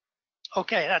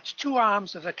 Okay, that's 2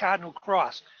 arms of the cardinal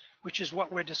cross, which is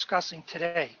what we're discussing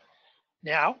today.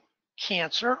 Now,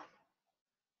 Cancer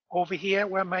over here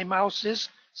where my mouse is,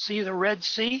 see the red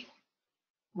C?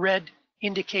 Red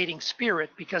indicating spirit,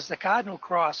 because the cardinal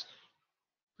cross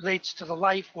relates to the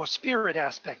life or spirit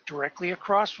aspect. Directly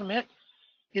across from it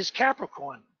is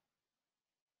Capricorn.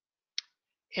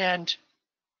 And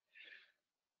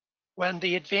when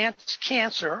the advanced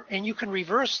Cancer, and you can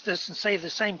reverse this and say the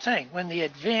same thing, when the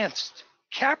advanced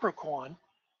Capricorn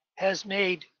has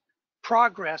made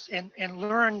progress and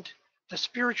learned the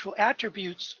spiritual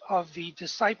attributes of the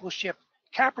discipleship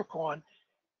Capricorn,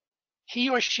 he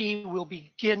or she will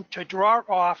begin to draw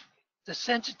off the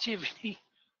sensitivity,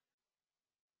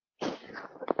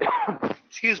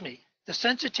 excuse me, the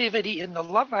sensitivity in the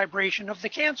love vibration of the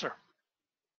Cancer.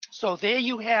 So there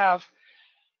you have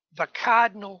the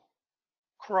cardinal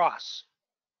cross.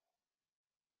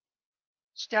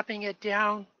 Stepping it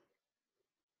down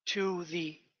to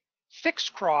the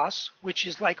fixed cross, which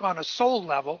is like on a soul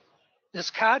level,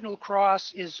 this cardinal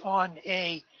cross is on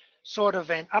a sort of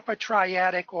an upper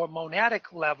triadic or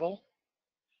monadic level.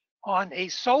 On a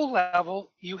soul level,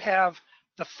 you have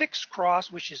the fixed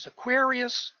cross, which is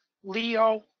Aquarius,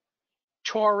 Leo,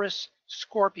 Taurus,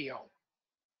 Scorpio.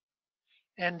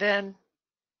 And then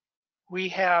we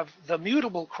have the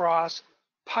mutable cross,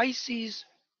 Pisces,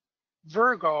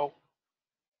 Virgo,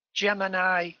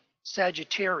 Gemini,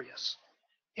 Sagittarius.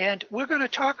 And we're going to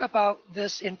talk about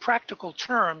this in practical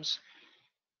terms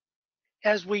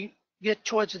as we get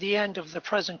towards the end of the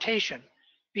presentation,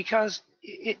 because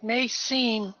it may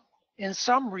seem in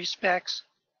some respects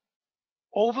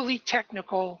overly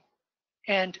technical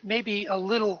and maybe a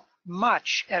little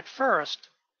much at first,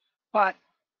 but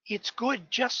it's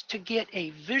good just to get a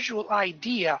visual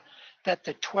idea that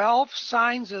the 12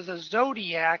 signs of the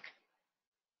zodiac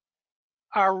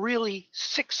are really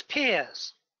 6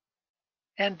 pairs,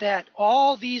 and that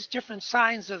all these different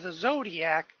signs of the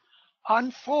zodiac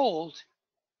unfold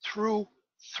through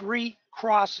 3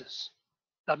 crosses: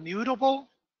 the mutable,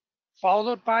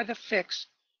 followed by the fixed,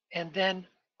 and then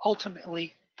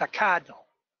ultimately the cardinal.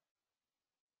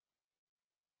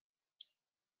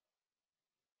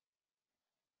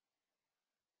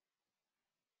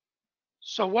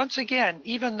 So once again,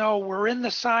 even though we're in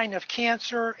the sign of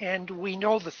Cancer and we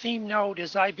know the theme note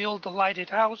is I build a lighted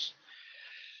house,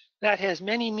 that has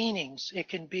many meanings. It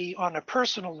can be on a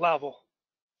personal level,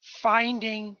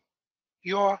 finding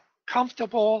your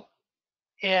comfortable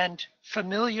and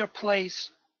familiar place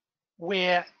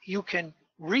where you can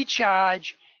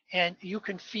recharge and you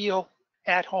can feel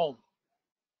at home.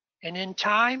 And in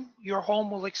time, your home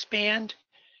will expand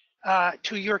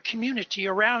to your community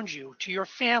around you, to your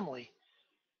family,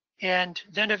 and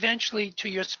then eventually to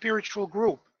your spiritual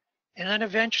group, and then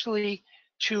eventually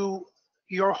to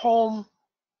your home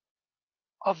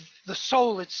of the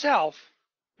soul itself,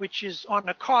 which is on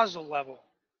a causal level,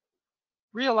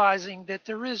 realizing that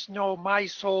there is no my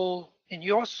soul and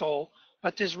your soul,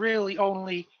 but there's really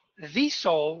only the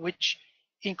soul, which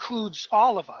includes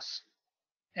all of us.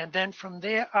 And then from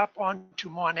there up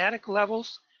onto monadic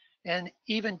levels, and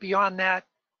even beyond that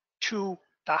to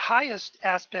the highest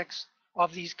aspects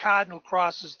of these cardinal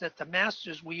crosses that the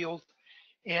masters wield,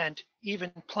 and even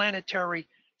planetary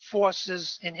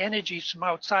forces and energies from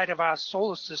outside of our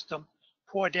solar system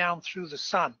pour down through the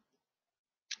sun.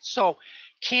 So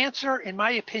Cancer, in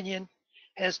my opinion,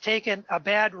 has taken a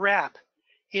bad rap.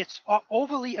 It's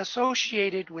overly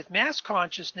associated with mass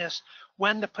consciousness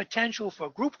when the potential for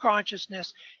group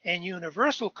consciousness and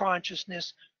universal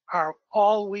consciousness are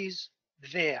always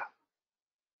there.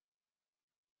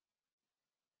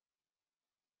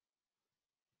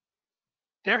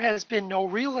 There has been no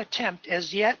real attempt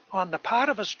as yet on the part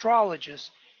of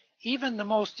astrologers, even the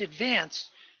most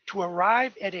advanced, to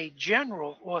arrive at a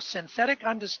general or synthetic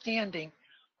understanding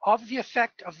of the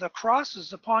effect of the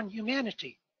crosses upon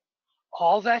humanity.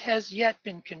 All that has yet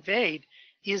been conveyed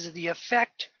is the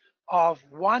effect of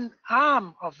one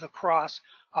arm of the cross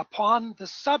upon the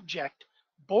subject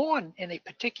born in a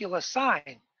particular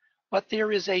sign, but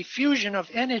there is a fusion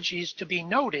of energies to be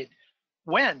noted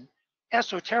when,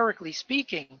 esoterically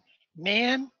speaking,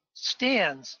 man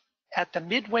stands at the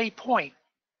midway point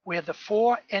where the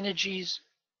 4 energies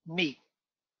meet.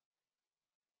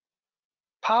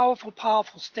 Powerful,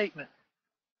 powerful statement.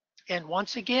 And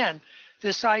once again,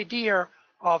 this idea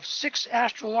of 6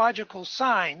 astrological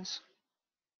signs,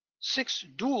 6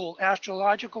 dual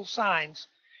astrological signs,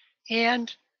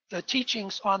 and the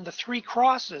teachings on the 3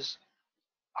 crosses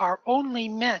are only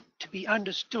meant to be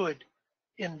understood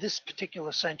in this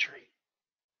particular century.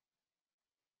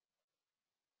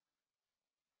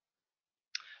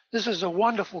 This is a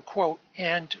wonderful quote,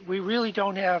 and we really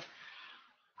don't have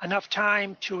enough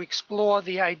time to explore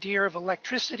the idea of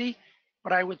electricity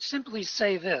but I would simply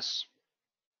say this.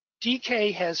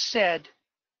 DK has said,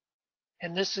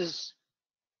 and this is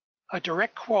a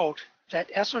direct quote, that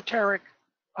esoteric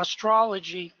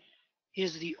astrology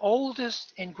is the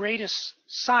oldest and greatest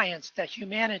science that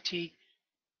humanity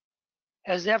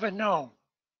has ever known.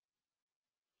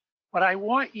 But I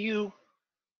want you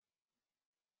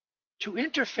to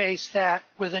interface that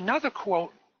with another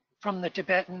quote from the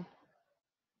Tibetan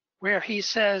where he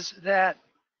says that,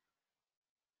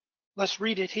 let's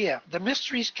read it here, the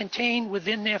mysteries contained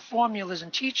within their formulas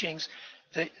and teachings,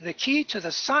 the key to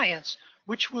the science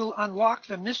which will unlock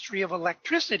the mystery of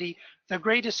electricity, the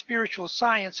greatest spiritual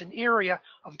science and area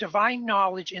of divine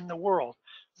knowledge in the world,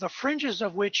 the fringes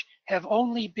of which have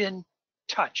only been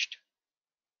touched.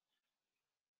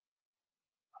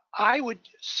 I would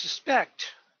suspect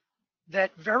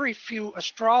that very few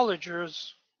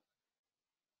astrologers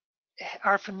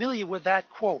are familiar with that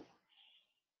quote.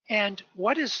 And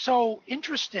what is so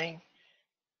interesting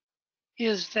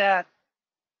is that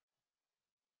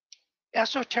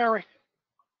esoteric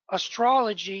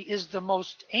astrology is the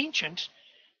most ancient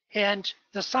and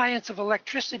the science of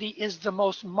electricity is the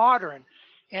most modern.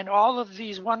 And all of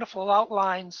these wonderful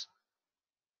outlines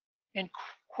and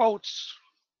quotes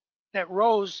that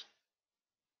Rose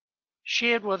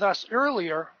shared with us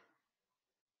earlier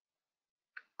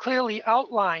clearly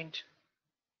outlined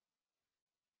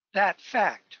that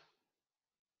fact.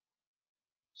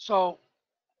 So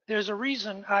there's a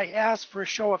reason I asked for a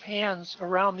show of hands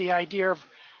around the idea of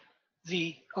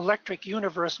the electric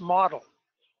universe model.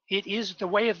 It is the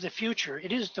way of the future.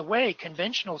 It is the way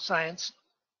conventional science,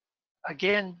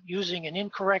 again, using an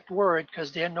incorrect word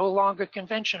because they're no longer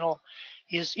conventional,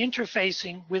 is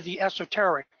interfacing with the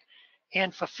esoteric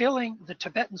and fulfilling the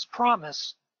Tibetans'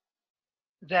 promise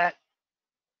that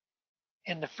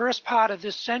in the first part of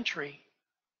this century,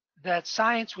 that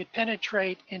science would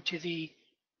penetrate into the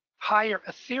higher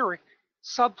etheric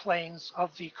subplanes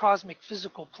of the cosmic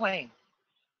physical plane,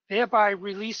 thereby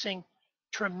releasing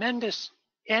tremendous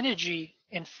energy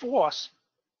and force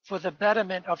for the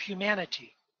betterment of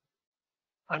humanity.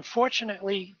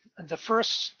 Unfortunately, the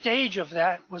first stage of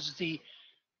that was the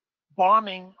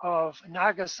bombing of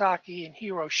Nagasaki and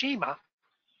Hiroshima,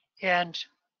 and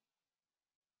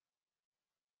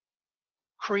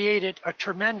created a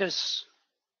tremendous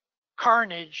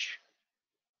carnage.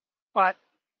 But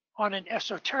on an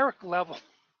esoteric level,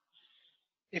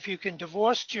 if you can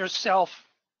divorce yourself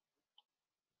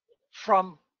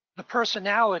from the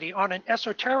personality, on an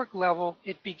esoteric level,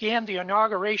 it began the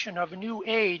inauguration of a new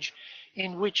age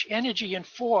in which energy and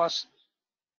force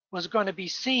was going to be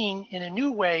seen in a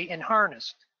new way and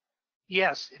harnessed.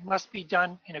 Yes, it must be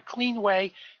done in a clean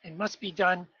way and must be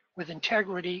done with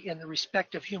integrity and the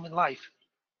respect of human life.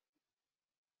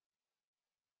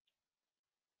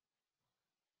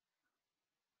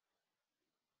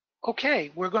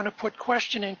 Okay, we're going to put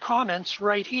question and comments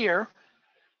right here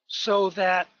so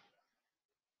that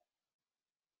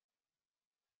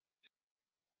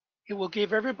it will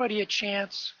give everybody a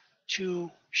chance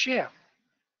to share.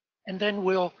 And then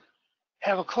we'll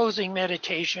have a closing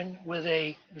meditation with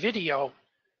a video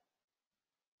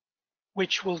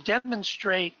which will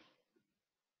demonstrate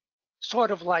sort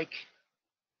of like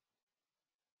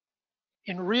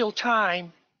in real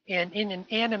time and in an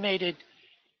animated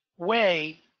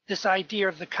way this idea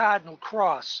of the cardinal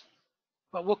cross.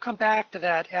 But we'll come back to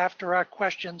that after our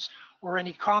questions or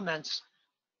any comments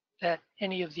that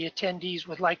any of the attendees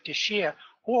would like to share,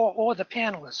 or the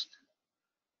panelists.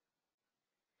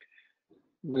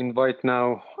 We invite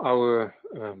now our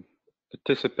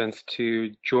participants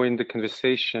to join the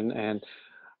conversation, and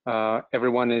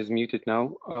everyone is muted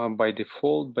now by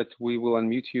default, but we will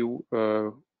unmute you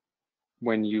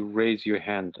when you raise your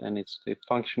hand, and it's a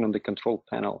function on the control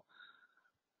panel.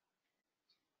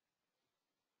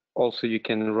 Also, you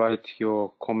can write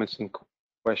your comments and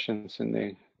questions in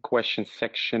the question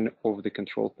section of the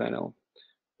control panel,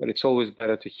 but it's always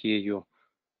better to hear your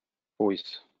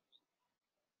voice.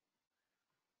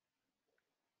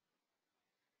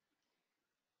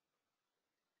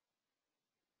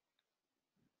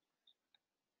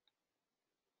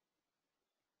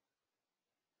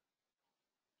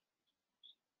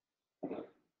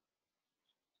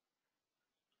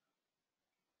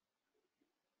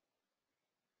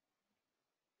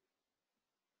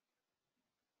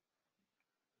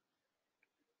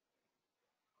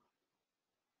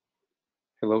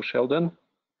 Hello, Sheldon.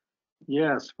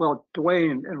 Yes, well,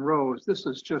 Duane and Rose, this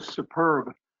is just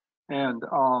superb. And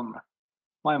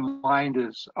my mind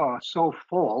is so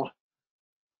full,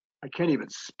 I can't even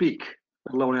speak,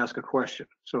 let alone ask a question.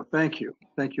 So thank you.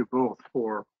 Thank you both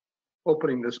for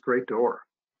opening this great door.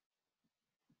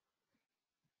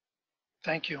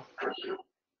 Thank you.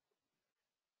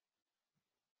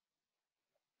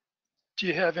 Do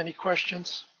you have any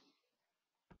questions?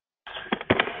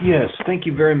 Yes, thank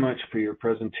you very much for your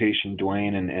presentation,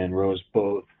 Duane and Rose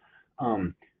both.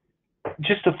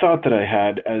 Just a thought that I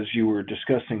had as you were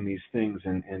discussing these things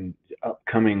and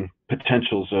upcoming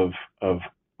potentials of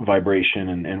vibration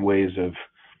and ways of,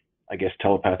 I guess,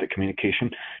 telepathic communication.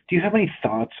 Do you have any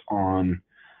thoughts on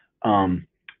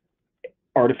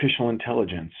artificial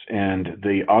intelligence and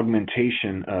the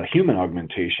augmentation, human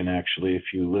augmentation, actually, if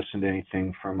you listen to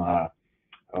anything from,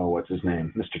 oh, what's his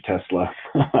name? Mr. Tesla.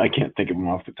 I can't think of him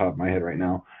off the top of my head right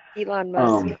now. Elon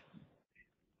Musk.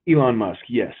 Elon Musk,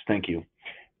 yes, thank you.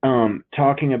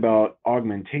 Talking about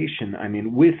augmentation, I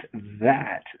mean, with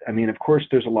that, I mean, of course,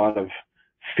 there's a lot of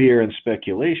fear and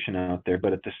speculation out there,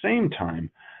 but at the same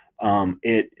time,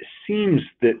 it seems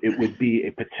that it would be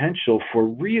a potential for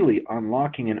really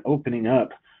unlocking and opening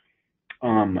up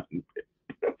a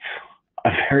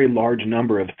very large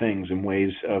number of things in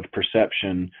ways of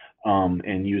perception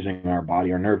and using our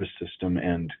body, our nervous system,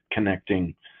 and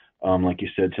connecting, like you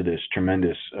said, to this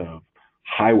tremendous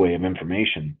highway of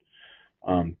information.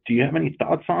 Do you have any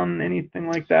thoughts on anything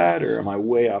like that, or am I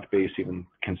way off base even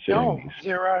considering these? No,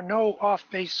 there are no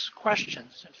off-base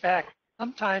questions. In fact,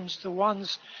 sometimes the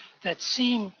ones that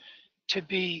seem to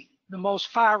be the most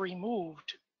far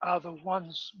removed are the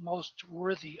ones most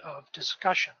worthy of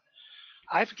discussion.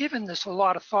 I've given this a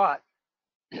lot of thought,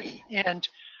 and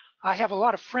I have a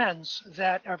lot of friends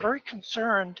that are very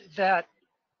concerned that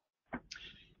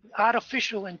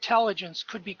artificial intelligence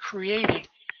could be created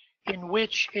in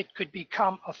which it could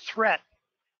become a threat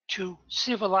to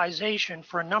civilization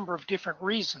for a number of different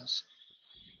reasons.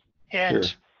 And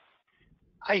Sure.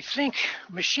 I think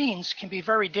machines can be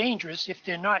very dangerous if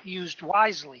they're not used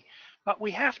wisely. But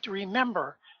we have to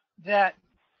remember that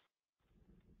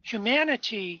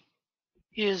humanity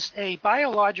is a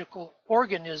biological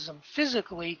organism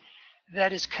physically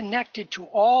that is connected to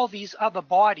all these other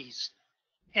bodies.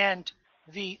 And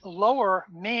the lower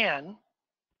man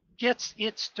gets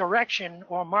its direction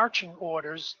or marching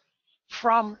orders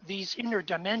from these inner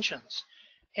dimensions.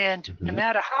 And no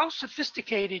matter how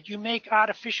sophisticated you make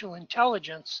artificial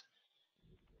intelligence,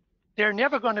 they're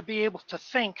never going to be able to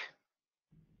think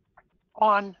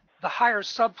on the higher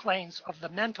subplanes of the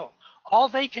mental. All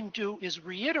they can do is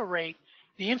reiterate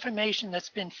the information that's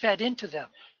been fed into them.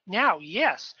 Now,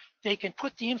 yes, they can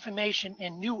put the information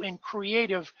in new and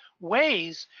creative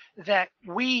ways that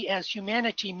we as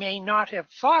humanity may not have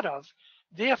thought of,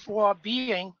 therefore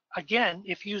being, again,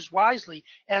 if used wisely,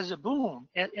 as a boon,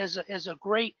 as a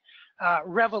great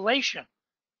revelation.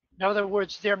 In other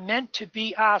words, they're meant to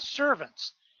be our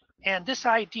servants. And this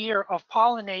idea of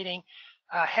pollinating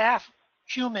half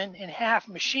human and half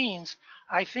machines,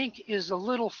 I think, is a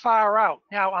little far out.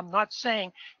 Now, I'm not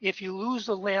saying if you lose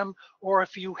a limb or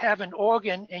if you have an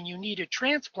organ and you need a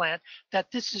transplant,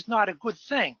 that this is not a good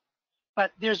thing.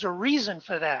 But there's a reason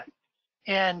for that.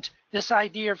 And this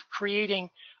idea of creating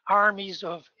armies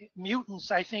of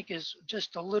mutants, I think, is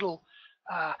just a little,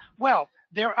 well,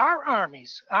 there are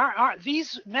armies.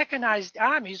 These mechanized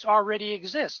armies already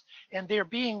exist, and they're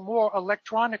being more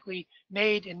electronically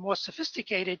made and more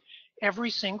sophisticated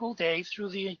every single day through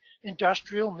the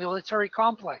industrial military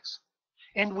complex.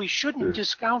 And we shouldn't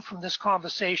discount from this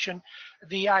conversation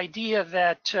the idea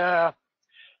that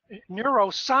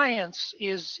neuroscience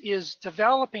is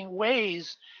developing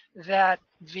ways that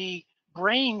the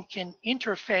brain can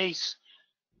interface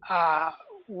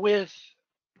with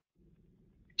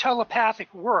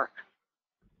telepathic work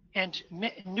and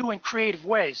new and creative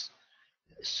ways.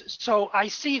 So I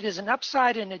see there's an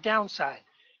upside and a downside.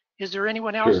 Is there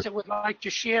anyone else that would like to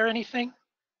share anything?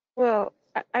 Well,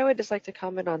 I would just like to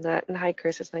comment on that. And hi,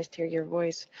 Chris, it's nice to hear your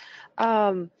voice.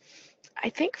 I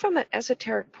think from an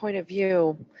esoteric point of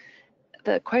view,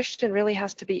 the question really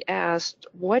has to be asked,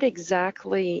 what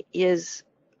exactly is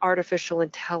artificial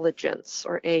intelligence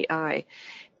or AI?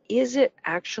 Is it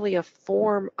actually a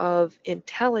form of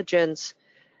intelligence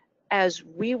as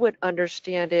we would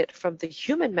understand it from the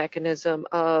human mechanism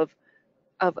of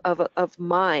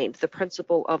mind, the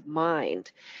principle of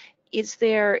mind? Is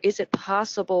it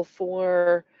possible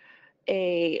for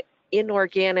a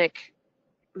inorganic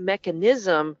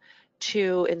mechanism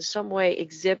to in some way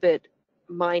exhibit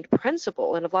mind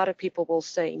principle? And a lot of people will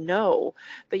say no,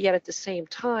 but yet at the same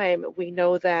time, we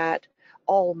know that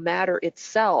all matter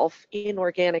itself,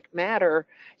 inorganic matter,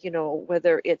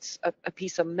 whether it's a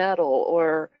piece of metal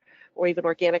or even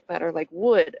organic matter like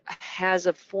wood, has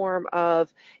a form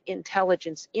of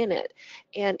intelligence in it.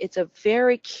 And it's a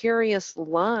very curious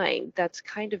line that's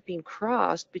kind of being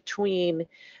crossed between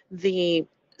the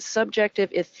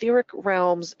subjective etheric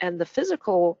realms and the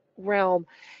physical realm,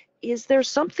 is there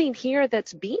something here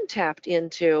that's being tapped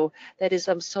into that is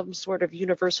of some sort of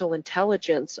universal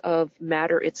intelligence of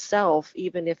matter itself,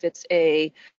 even if it's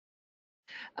a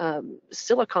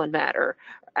silicon matter?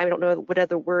 I don't know what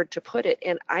other word to put it,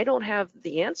 and I don't have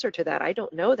the answer to that. I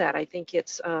don't know that. I think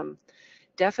it's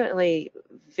definitely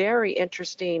very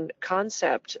interesting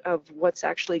concept of what's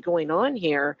actually going on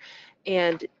here,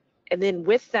 and then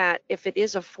with that, if it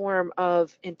is a form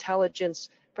of intelligence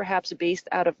perhaps based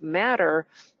out of matter,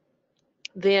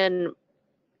 then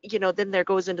then there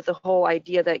goes into the whole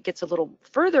idea that gets a little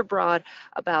further broad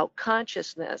about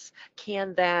consciousness.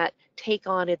 Can that take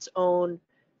on its own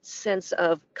sense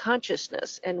of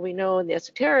consciousness? And we know in the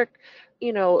esoteric,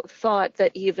 thought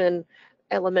that even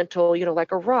elemental,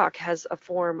 like a rock has a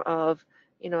form of,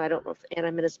 I don't know if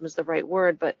animism is the right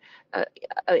word, but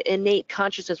innate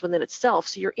consciousness within itself.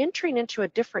 So you're entering into a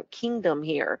different kingdom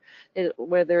here,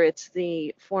 whether it's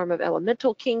the form of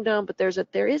elemental kingdom, but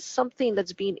there is something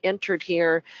that's being entered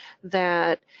here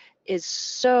that is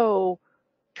so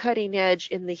cutting edge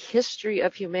in the history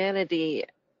of humanity.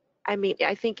 I mean,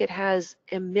 I think it has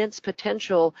immense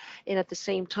potential, and at the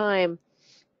same time,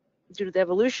 due to the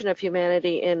evolution of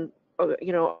humanity and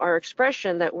our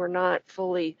expression, that we're not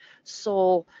fully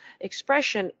soul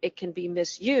expression, it can be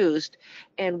misused.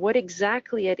 And what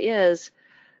exactly it is,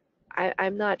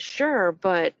 I'm not sure,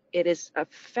 but it is a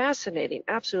fascinating,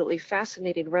 absolutely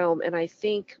fascinating realm. And I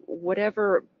think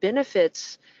whatever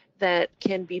benefits that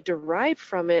can be derived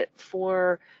from it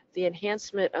for the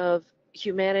enhancement of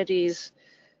humanity's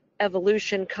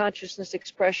evolution, consciousness,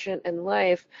 expression, and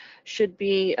life should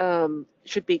be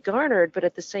garnered, but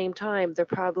at the same time, there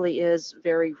probably is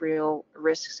very real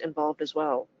risks involved as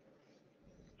well.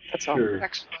 That's all. Sure.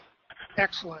 Excellent.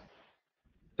 Excellent.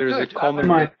 There is a Good.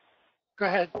 comment. Go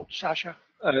ahead, Sasha.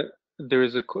 There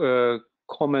is a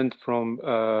comment from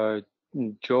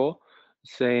Joe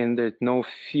saying that no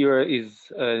fear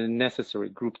is necessary.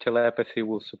 Group telepathy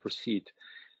will supersede.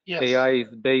 Yes. AI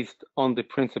is based on the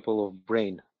principle of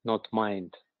brain, not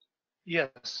mind.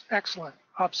 Yes. Excellent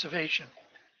observation.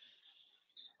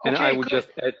 And Okay, I would good. just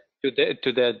add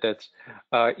to that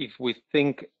if we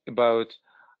think about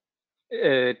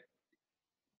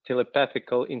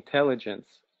telepathical intelligence,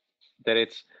 that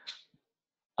it's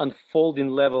unfolding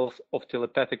levels of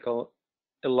telepathical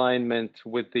alignment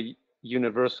with the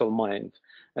universal mind,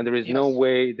 and there is no Yes.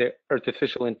 way the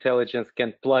artificial intelligence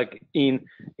can plug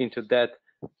into that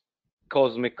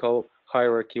cosmical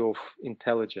hierarchy of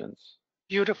intelligence.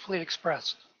 Beautifully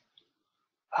expressed.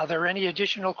 Are there any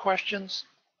additional questions?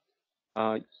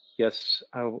 Yes,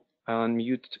 I'll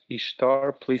unmute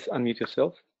Ishtar. Please unmute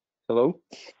yourself. Hello.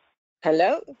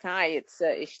 Hello. Hi, it's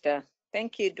Ishta.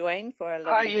 Thank you, Duane, for a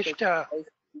Hi, lovely Ishta.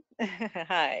 presentation.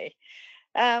 Hi.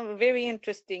 Very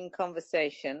interesting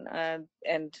conversation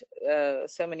and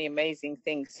so many amazing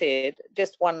things said.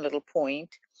 Just one little point.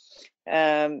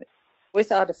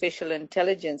 With artificial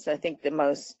intelligence, I think the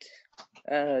most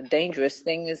dangerous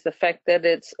thing is the fact that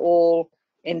it's all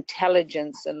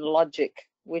intelligence and logic,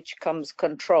 which comes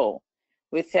control,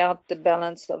 without the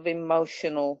balance of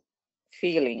emotional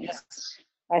feelings. Yes.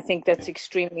 I think that's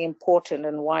extremely important,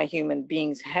 and why human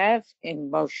beings have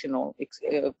emotional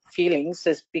feelings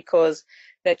is because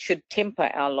that should temper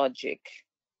our logic,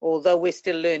 although we're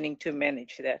still learning to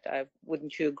manage that.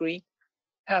 Wouldn't you agree?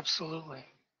 Absolutely.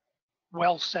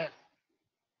 Well said.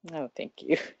 No, thank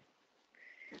you.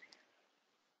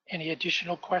 Any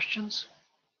additional questions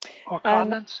or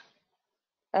comments?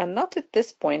 Not at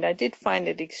this point. I did find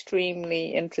it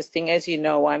extremely interesting. As you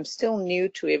know, I'm still new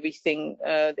to everything,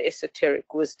 the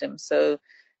esoteric wisdom. So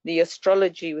the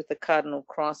astrology with the cardinal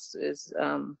cross is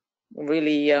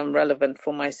really relevant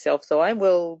for myself. So I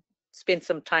will spend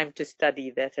some time to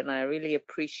study that, and I really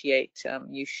appreciate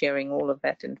you sharing all of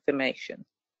that information.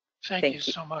 Thank you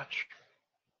so much.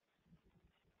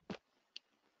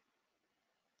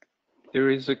 There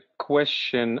is a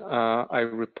question. I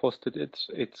reposted it.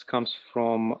 It comes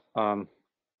from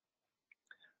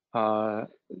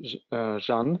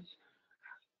Jean.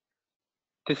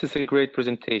 This is a great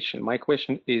presentation. My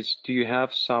question is, do you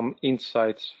have some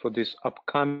insights for this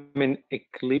upcoming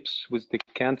eclipse with the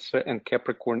Cancer and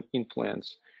Capricorn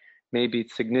influence? Maybe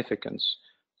its significance.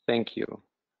 Thank you.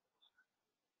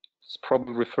 This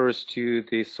probably refers to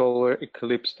the solar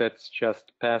eclipse that's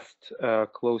just passed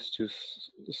close to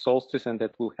solstice, and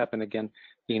that will happen again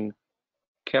in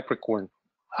Capricorn.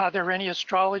 Are there any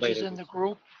astrologers Later in the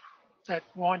group that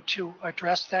want to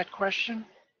address that question?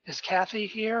 Is Kathy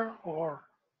here, or?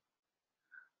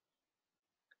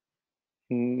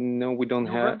 No, we don't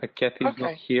No, have. Kathy's not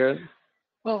okay. here.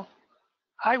 Well,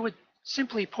 I would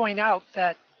simply point out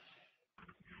that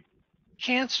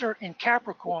Cancer and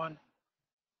Capricorn,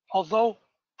 although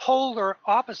polar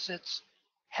opposites,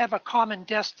 have a common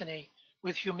destiny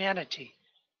with humanity.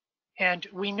 And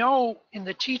we know in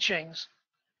the teachings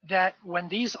that when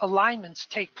these alignments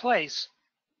take place,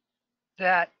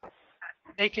 that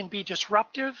they can be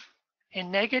disruptive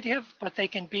and negative, but they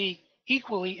can be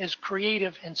equally as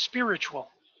creative and spiritual.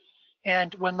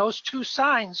 And when those two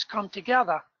signs come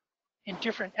together in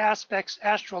different aspects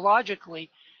astrologically,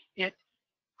 it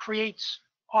creates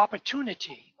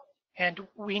opportunity. And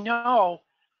we know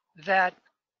that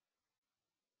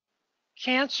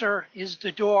Cancer is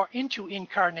the door into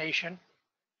incarnation.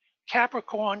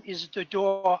 Capricorn is the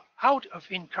door out of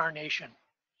incarnation.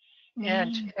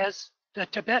 And as the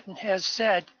Tibetan has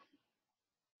said,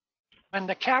 when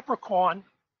the Capricorn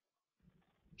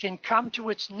can come to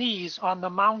its knees on the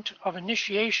Mount of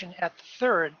Initiation at the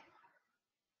third,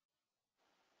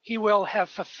 he will have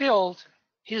fulfilled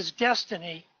his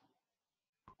destiny,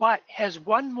 but has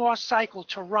one more cycle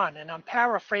to run. And I'm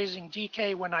paraphrasing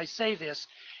DK when I say this.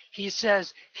 He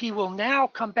says he will now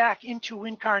come back into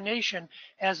incarnation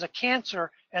as a Cancer,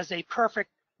 as a perfect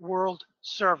world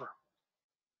server.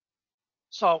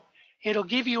 So it'll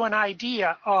give you an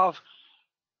idea of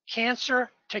Cancer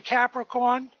to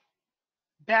Capricorn,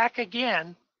 back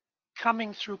again,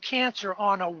 coming through Cancer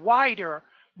on a wider,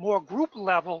 more group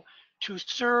level to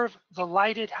serve the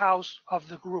lighted house of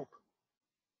the group.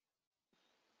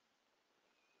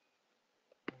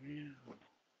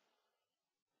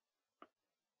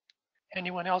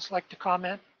 Anyone else like to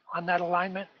comment on that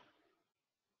alignment?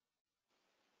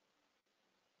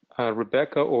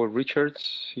 Rebecca or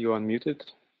Richards, you unmuted.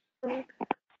 Oh,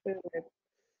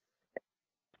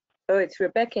 it's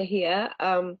Rebecca here.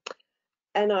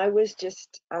 And I was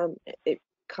just, it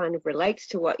kind of relates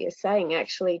to what you're saying,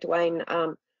 actually, Duane.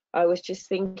 I was just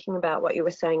thinking about what you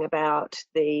were saying about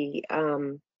the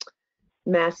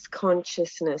mass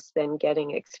consciousness then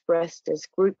getting expressed as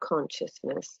group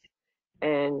consciousness.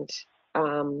 And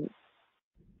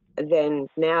then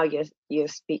now you're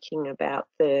speaking about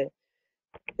the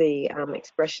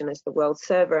expression as the world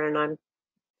server, and I'm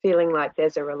feeling like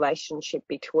there's a relationship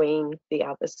between the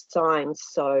other signs.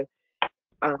 So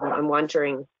I'm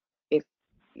wondering if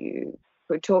you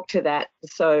could talk to that.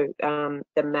 So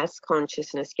the mass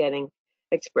consciousness getting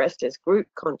expressed as group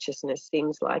consciousness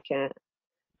seems like it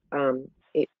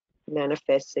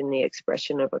manifests in the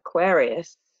expression of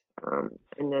Aquarius,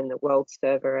 and then the world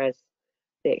server as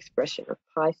the expression of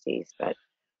Pisces. But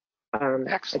I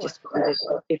just wondered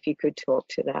if you could talk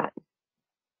to that.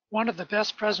 One of the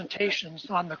best presentations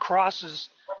on the crosses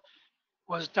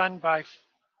was done by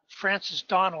Francis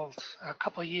Donald a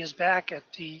couple of years back at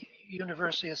the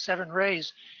University of Seven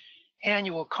Rays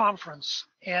annual conference.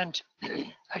 And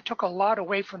I took a lot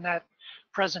away from that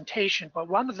presentation, but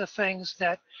one of the things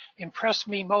that impressed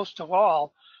me most of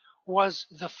all was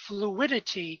the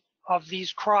fluidity of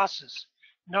these crosses.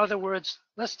 In other words,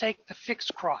 let's take the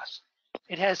fixed cross.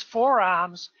 It has 4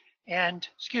 arms, and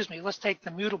let's take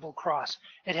the mutable cross.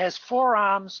 It has 4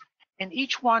 arms, and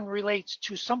each one relates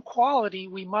to some quality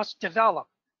we must develop.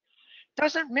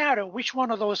 Doesn't matter which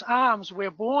one of those arms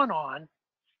we're born on,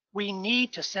 we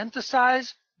need to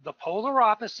synthesize the polar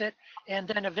opposite and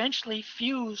then eventually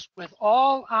fuse with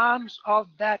all arms of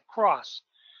that cross.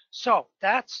 So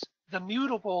that's the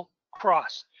mutable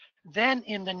cross. Then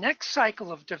in the next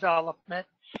cycle of development,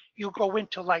 you go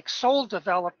into like soul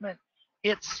development,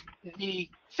 it's the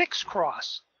fixed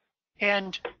cross.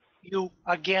 And you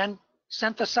again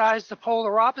synthesize the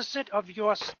polar opposite of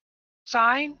your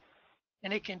sign,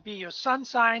 and it can be your sun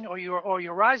sign or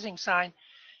your rising sign,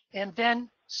 and then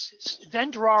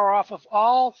draw off of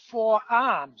all 4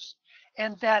 arms.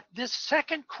 And that this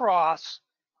second cross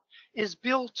is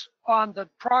built on the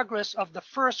progress of the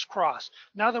first cross.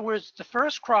 In other words, the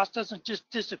first cross doesn't just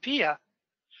disappear.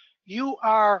 You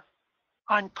are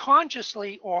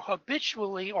unconsciously or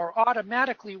habitually or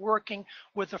automatically working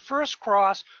with the first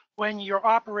cross when you're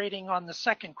operating on the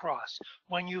second cross.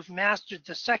 When you've mastered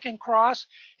the second cross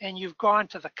and you've gone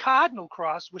to the cardinal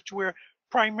cross, which we're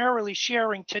primarily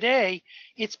sharing today,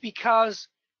 it's because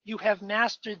you have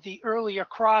mastered the earlier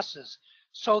crosses,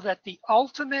 so that the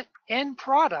ultimate end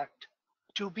product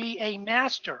to be a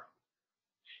master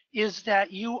is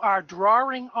that you are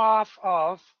drawing off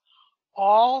of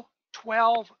all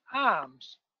 12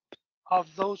 arms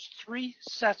of those 3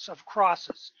 sets of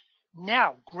crosses.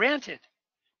 Now, granted,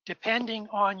 depending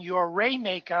on your ray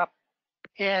makeup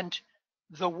and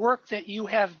the work that you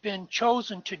have been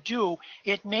chosen to do,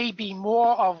 it may be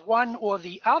more of one or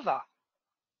the other,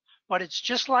 but it's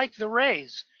just like the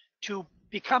rays. to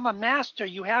become a master,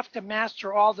 you have to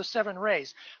master all the 7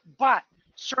 rays, but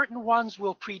certain ones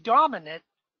will predominantly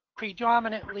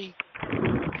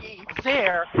be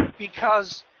there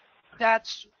because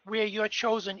that's where your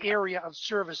chosen area of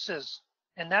service is.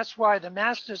 And that's why the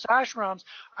master's ashrams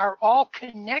are all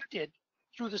connected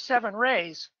through the 7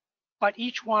 rays, but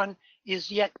each one is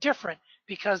yet different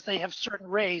because they have certain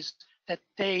rays that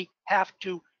they have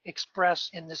to express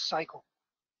in this cycle.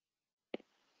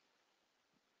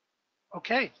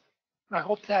 Okay, I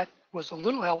hope that was a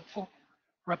little helpful.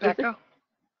 Rebecca,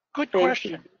 good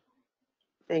question.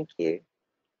 Thank you.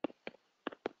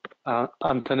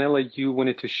 Antonella, you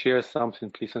wanted to share something.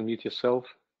 Please unmute yourself.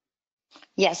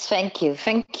 Yes, thank you.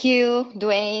 Thank you,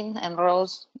 Duane and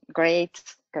Rose. Great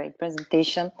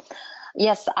presentation.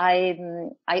 Yes, I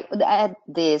would add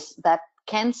this, that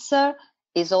cancer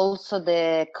is also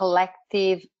the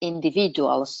collective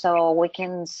individual. So we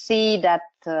can see that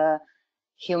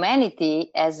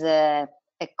humanity as a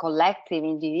collective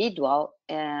individual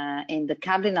in the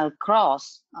cardinal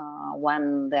cross,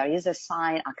 when there is a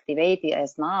sign activated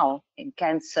as now in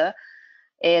cancer,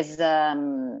 is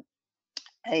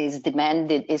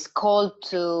demanded, is called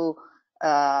to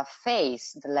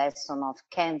face the lesson of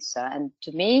cancer. And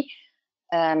to me,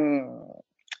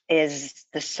 is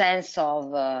the sense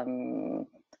of,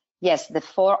 yes, the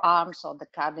 4 arms of the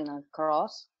cardinal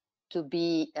cross to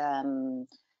be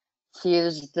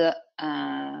fused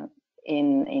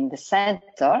in the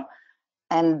center.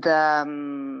 And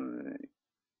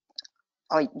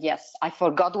oh yes, I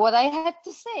forgot what I had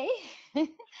to say.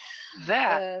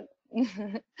 That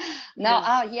no,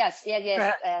 oh yes,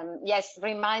 yes,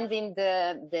 reminding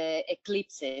the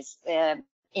eclipses.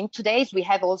 In today's we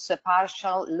have also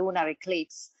partial lunar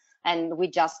eclipse, and we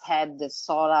just had the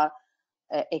solar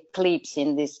eclipse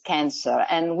in this Cancer,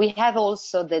 and we have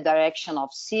also the direction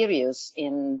of Sirius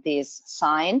in this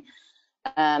sign.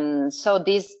 So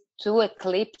these 2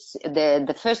 eclipses,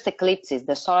 the first eclipse is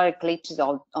the solar eclipse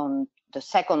on the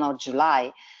 2nd of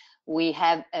July. We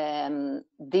have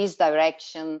this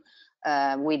direction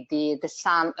with the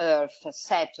Sun, Earth,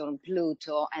 Saturn,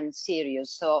 Pluto, and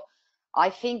Sirius. So I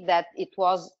think that it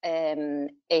was a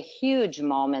huge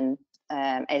moment,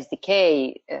 as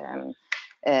DK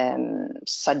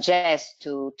suggests,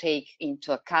 to take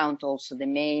into account also the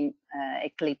main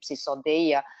eclipses of the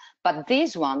year. But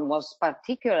this one was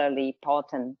particularly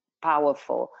potent,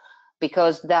 powerful,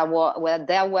 because there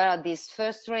were this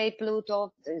first ray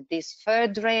Pluto, this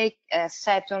third ray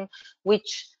Saturn,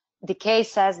 which DK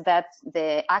says that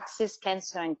the axis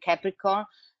Cancer and Capricorn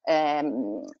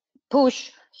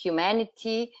push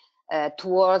humanity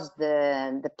towards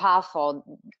the path of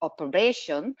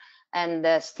operation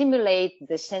and stimulate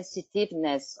the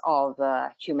sensitiveness of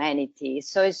humanity.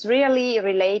 So it's really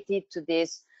related to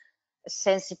this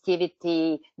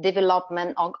sensitivity,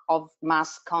 development of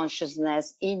mass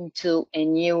consciousness into a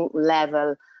new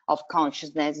level of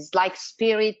consciousness. It's like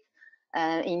spirit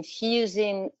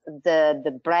infusing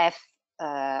the breath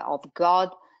of God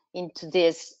into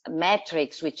this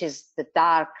matrix, which is the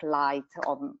dark light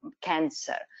of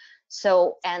Cancer.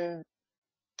 So, and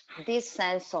this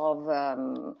sense of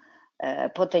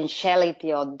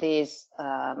potentiality of this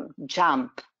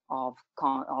jump of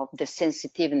the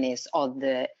sensitiveness of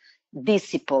the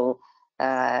disciple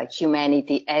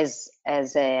humanity as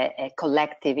a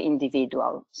collective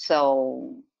individual.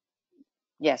 So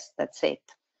yes, that's it.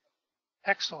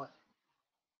 Excellent.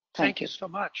 Thank you so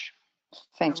much.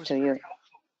 Thanks to you.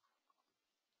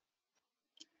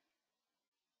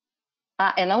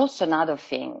 And also another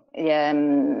thing,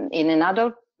 in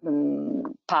another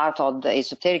part of the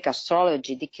esoteric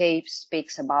astrology, DK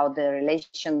speaks about the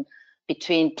relation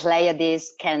between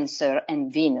Pleiades, Cancer,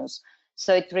 and Venus.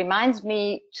 So it reminds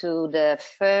me to the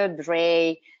third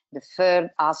ray, the third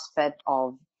aspect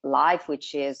of life,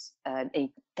 which is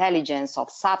the intelligence of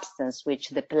substance, which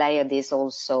the Pleiades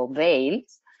also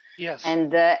veils. Yes.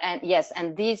 And yes,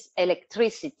 and this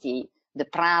electricity, the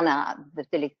prana, the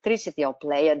electricity of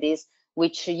Pleiades,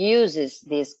 which uses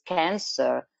this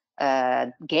Cancer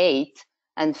gate,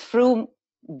 and through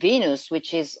Venus,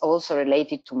 which is also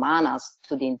related to manas,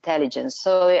 to the intelligence.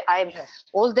 So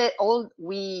all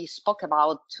we spoke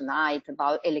about tonight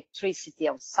about electricity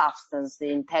of substance, the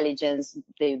intelligence,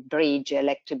 the bridge,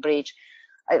 electric bridge,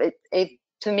 it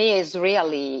to me is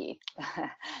really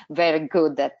very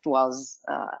good that was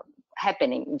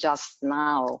happening just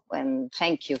now. And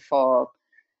thank you for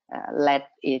let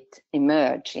it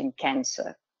emerge in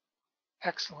Cancer.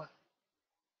 Excellent.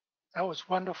 That was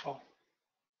wonderful.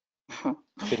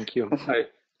 Thank you.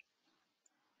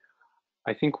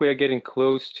 I think we are getting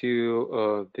close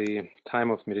to the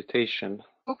time of meditation.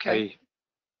 Okay.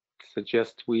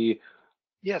 suggest we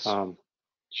Yes.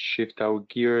 shift our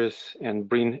gears and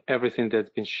bring everything that's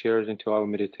been shared into our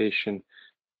meditation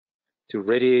to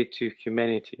radiate to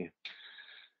humanity.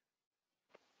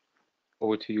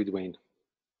 Over to you, Duane.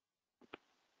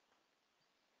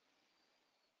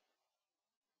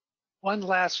 One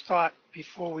last thought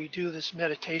before we do this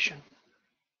meditation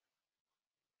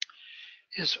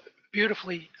is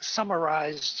beautifully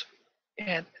summarized,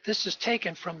 and this is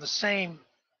taken from the same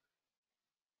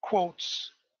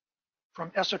quotes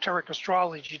from esoteric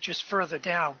astrology just further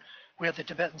down, where the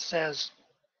Tibetan says,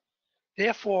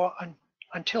 therefore,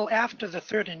 until after the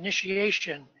third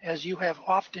initiation, as you have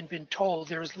often been told,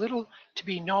 there is little to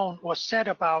be known or said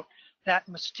about that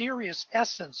mysterious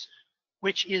essence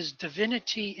which is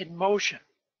divinity in motion.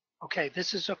 Okay,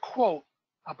 this is a quote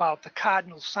about the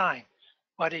cardinal sign,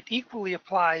 but it equally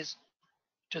applies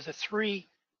to the three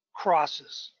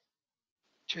crosses,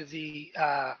 to the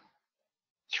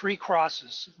three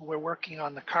crosses. We're working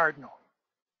on the cardinal.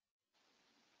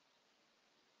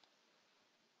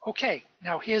 Okay,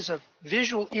 now here's a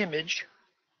visual image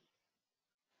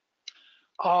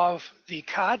of the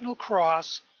cardinal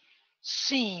cross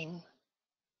seen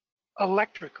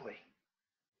electrically.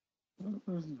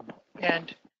 Mm-hmm.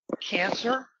 And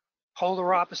Cancer,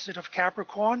 polar opposite of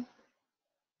Capricorn,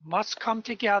 must come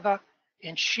together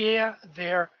and share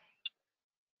their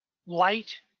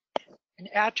light and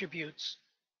attributes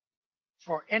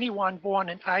for anyone born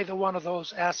in either one of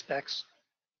those aspects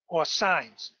or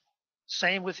signs.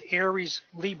 Same with Aries,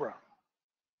 Libra.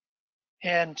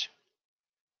 And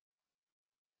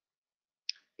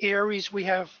Aries, we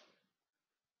have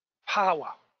power,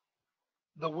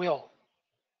 the will,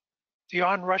 the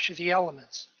onrush of the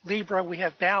elements. Libra, we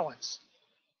have balance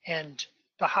and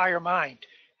the higher mind.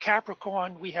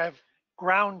 Capricorn, we have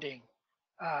grounding,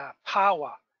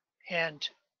 power, and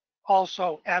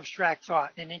also abstract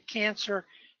thought. And in Cancer,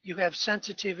 you have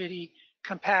sensitivity,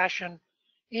 compassion,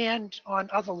 and on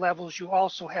other levels, you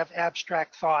also have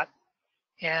abstract thought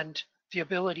and the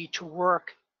ability to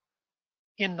work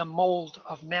in the mold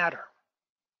of matter.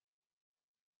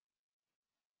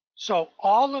 So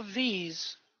all of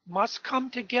these must come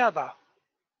together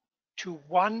to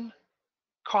one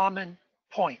common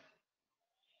point.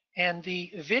 And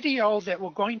the video that we're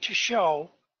going to show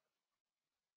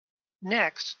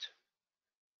next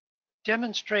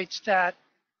demonstrates that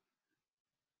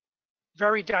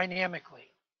very dynamically.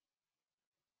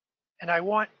 And I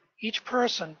want each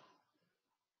person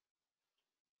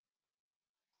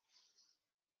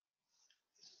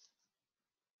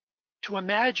to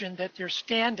imagine that they're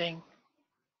standing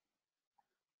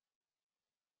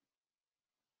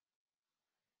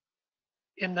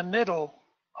in the middle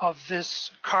of this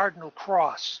cardinal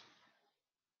cross.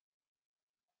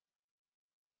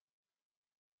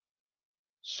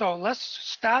 So let's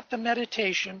start the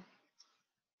meditation,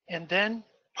 and then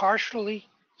partially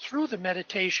through the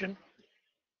meditation,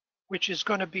 which is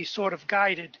going to be sort of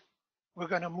guided, we're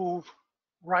going to move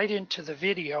right into the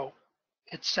video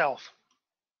itself.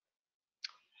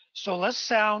 So let's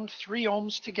sound 3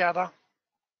 ohms together.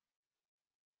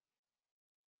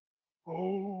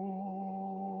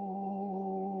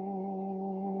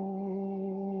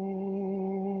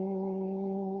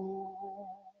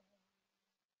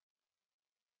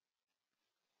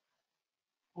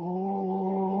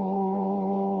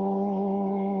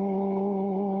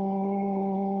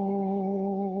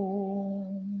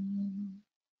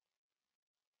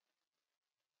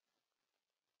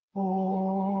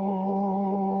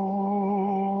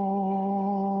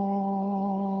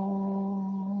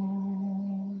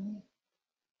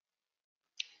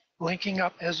 Linking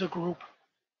up as a group.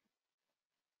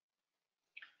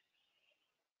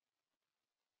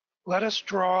 Let us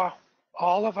draw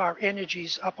all of our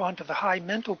energies up onto the high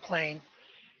mental plane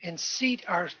and see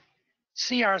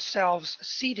ourselves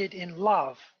seated in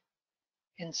love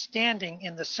and standing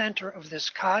in the center of this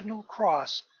cardinal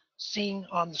cross seen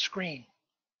on the screen.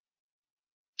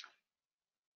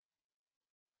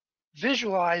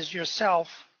 Visualize yourself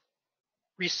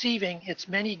receiving its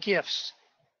many gifts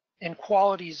and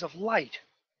qualities of light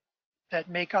that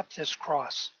make up this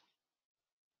cross.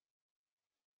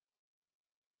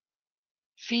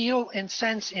 Feel and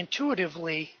sense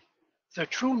intuitively the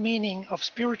true meaning of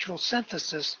spiritual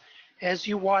synthesis as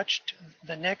you watched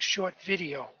the next short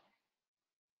video.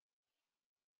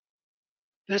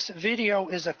 This video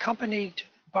is accompanied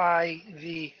by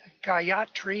the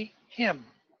Gayatri hymn,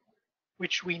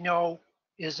 which we know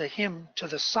is a hymn to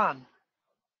the sun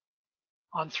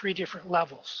on 3 different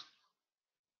levels.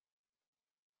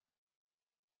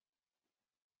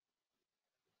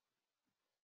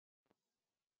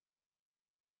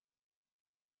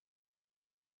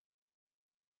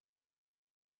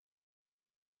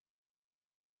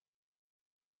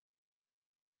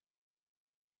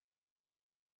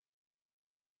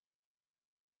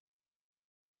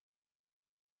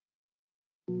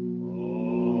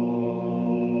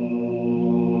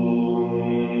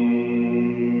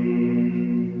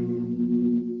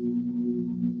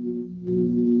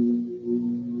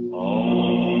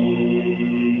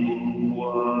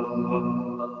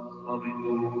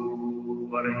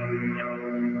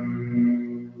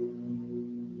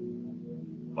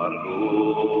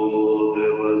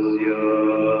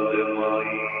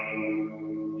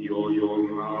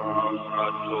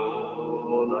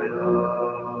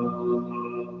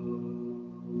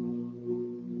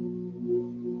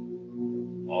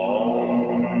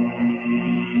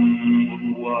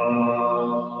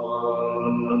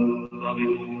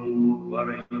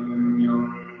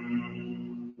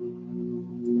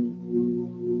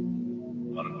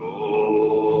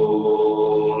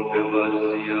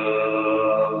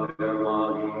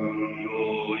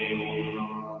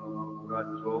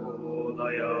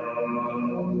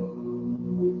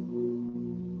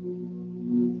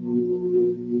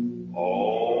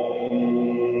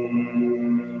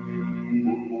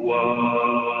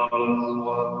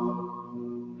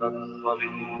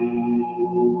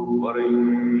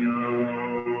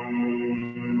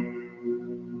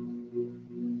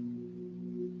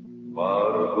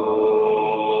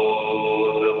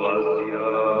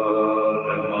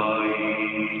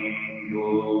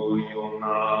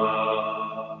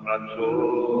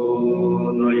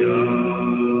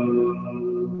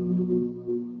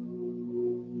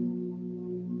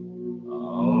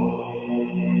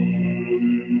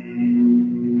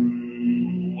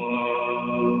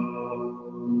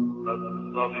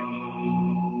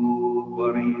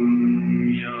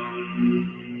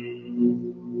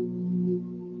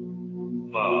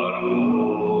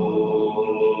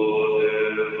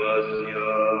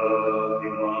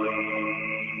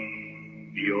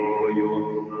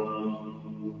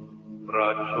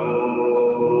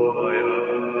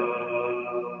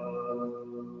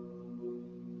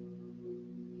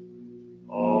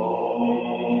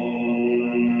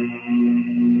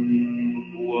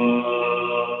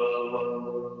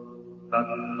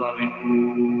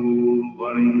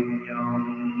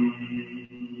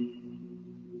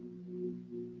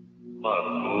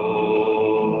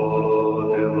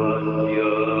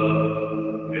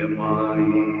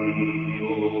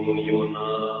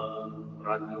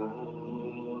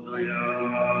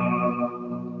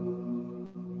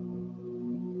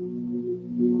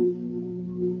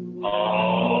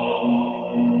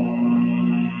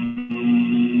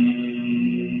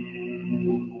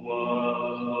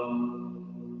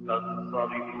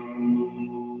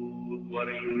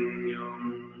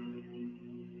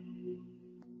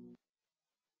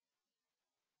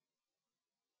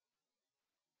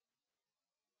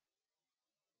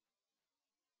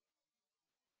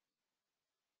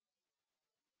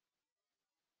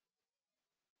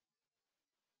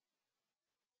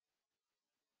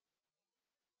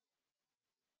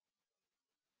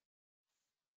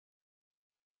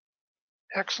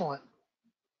 Excellent.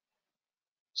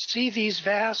 See these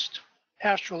vast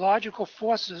astrological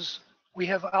forces we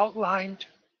have outlined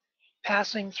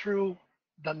passing through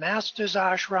the Master's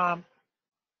ashram,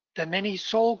 the many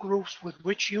soul groups with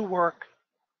which you work,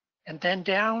 and then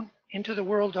down into the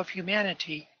world of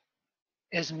humanity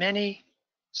as many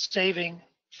saving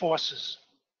forces.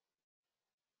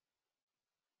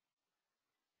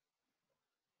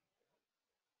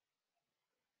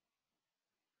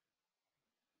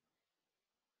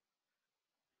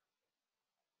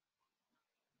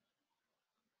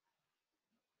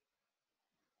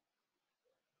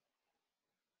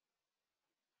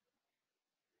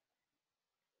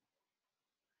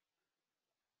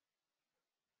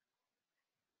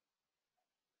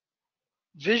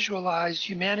 Visualize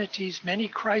humanity's many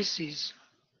crises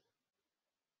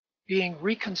being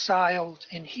reconciled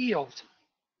and healed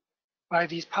by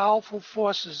these powerful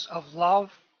forces of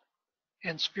love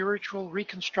and spiritual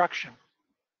reconstruction.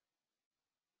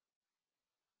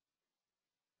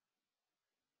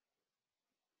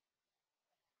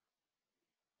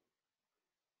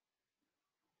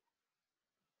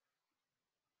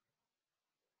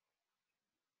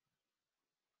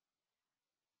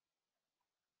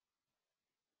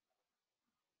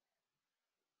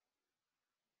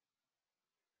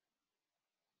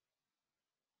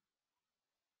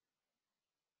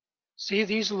 See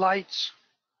these lights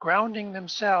grounding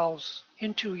themselves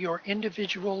into your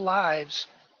individual lives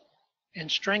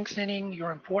and strengthening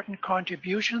your important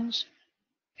contributions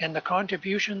and the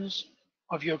contributions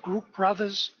of your group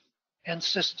brothers and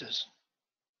sisters.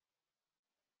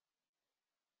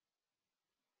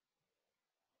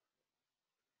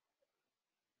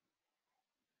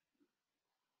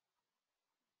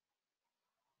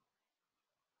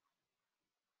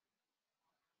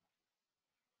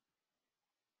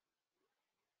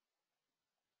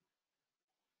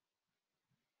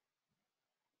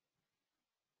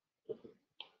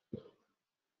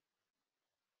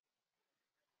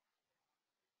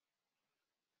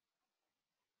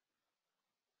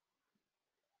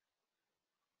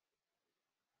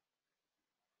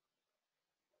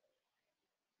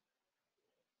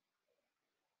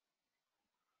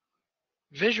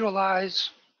 Visualize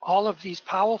all of these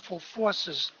powerful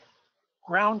forces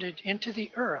grounded into the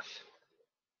earth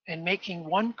and making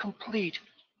one complete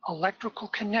electrical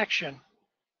connection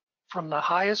from the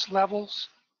highest levels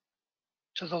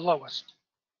to the lowest.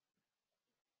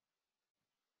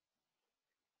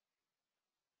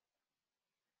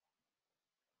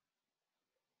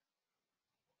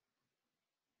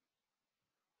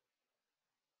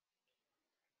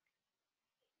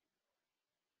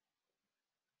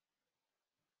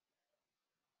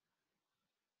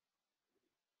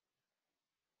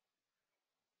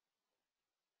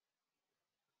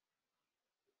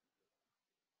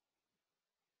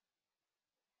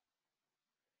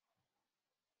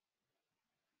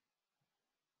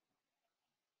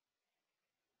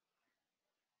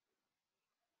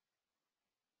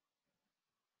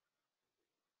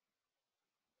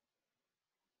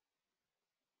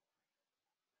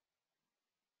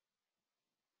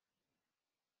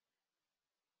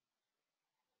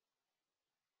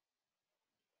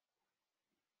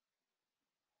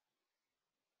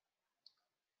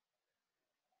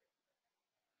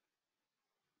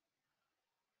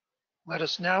 Let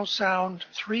us now sound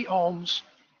 3 ohms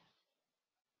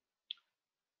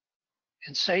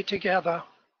and say together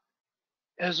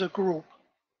as a group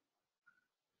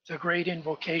the great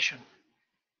invocation.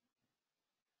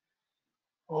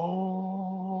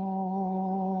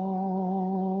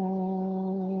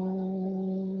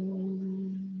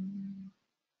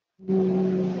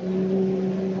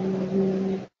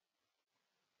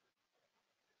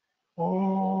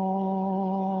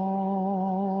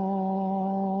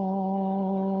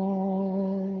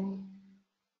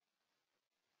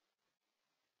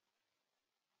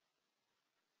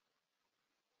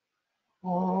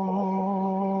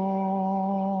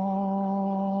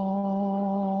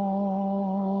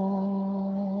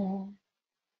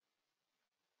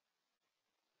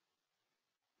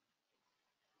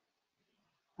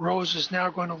 Rose is now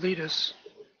going to lead us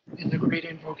in the great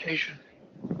invocation.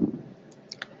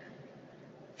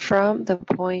 From the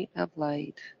point of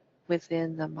light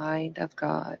within the mind of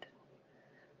God,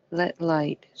 let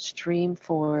light stream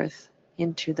forth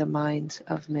into the minds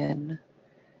of men.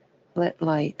 Let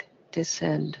light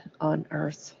descend on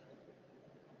earth.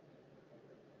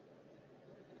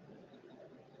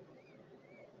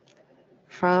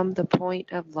 From the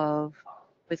point of love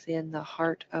within the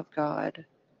heart of God,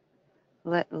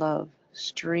 let love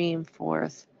stream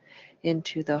forth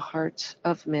into the hearts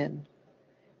of men.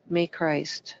 May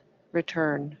Christ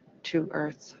return to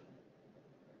earth.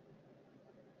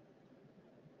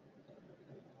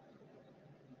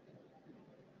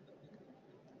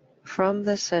 From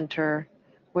the center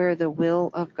where the will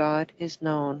of God is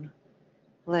known,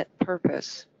 let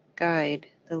purpose guide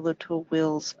the little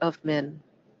wills of men,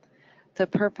 the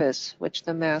purpose which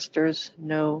the masters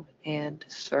know and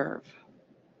serve.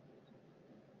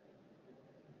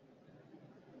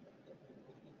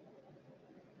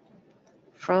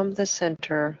 From the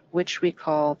center which we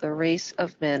call the race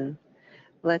of men,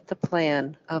 let the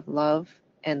plan of love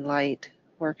and light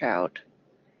work out,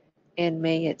 and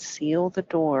may it seal the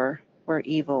door where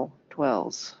evil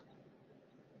dwells.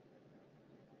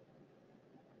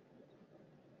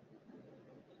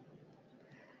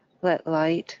 Let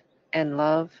light and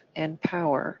love and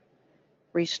power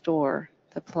restore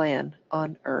the plan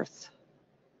on earth.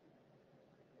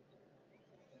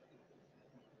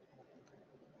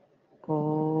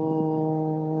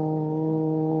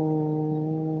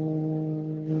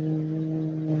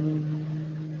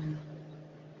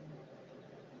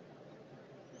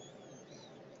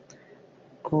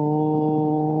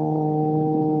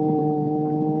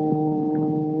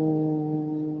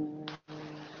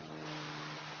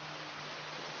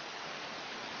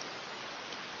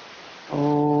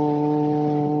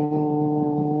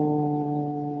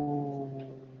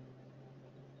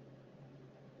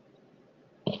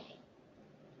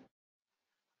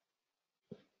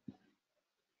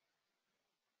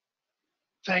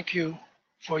 Thank you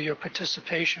for your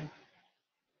participation.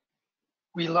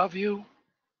 We love you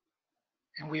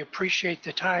and we appreciate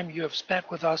the time you have spent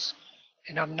with us.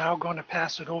 And I'm now going to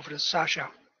pass it over to Sasha.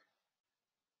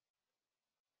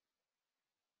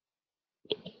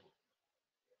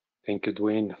 Thank you,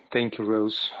 Duane. Thank you,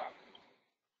 Rose.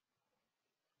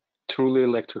 Truly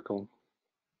electrical.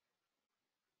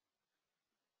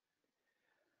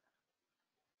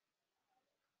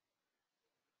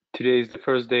 Today is the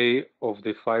first day of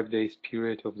the 5 days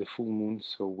period of the full moon,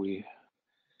 so we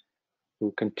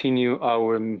will continue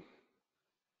our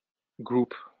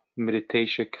group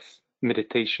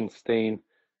meditation staying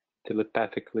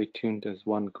telepathically tuned as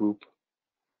one group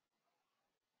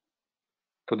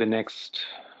for the next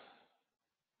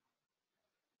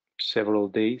several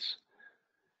days.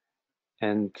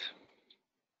 And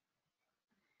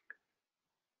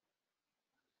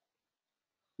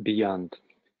beyond.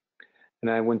 And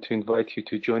I want to invite you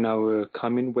to join our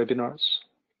coming webinars.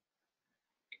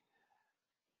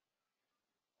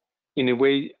 In a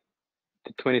way,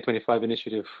 the 2025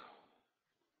 initiative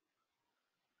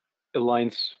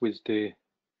aligns with the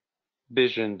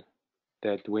vision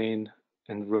that Duane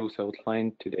and Rose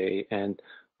outlined today, and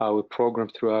our program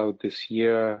throughout this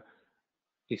year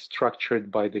is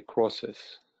structured by the crosses.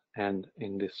 And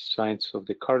in the science of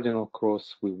the cardinal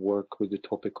cross, we work with the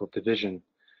topic of the vision,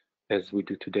 as we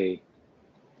do today.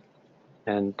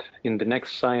 And in the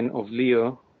next sign of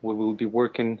Leo, we will be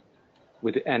working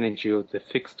with the energy of the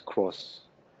fixed cross.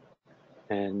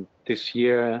 And this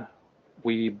year,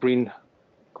 we bring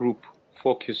group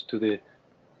focus to the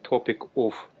topic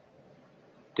of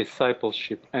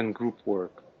discipleship and group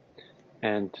work.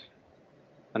 And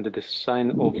under the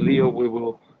sign of Leo, we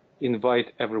will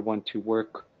invite everyone to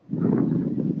work,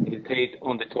 meditate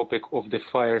on the topic of the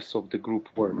fires of the group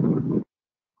work.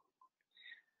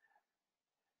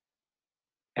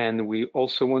 And we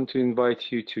also want to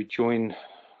invite you to join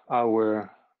our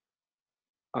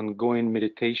ongoing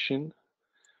meditation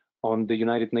on the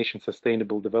United Nations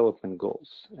Sustainable Development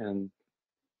Goals. And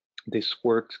this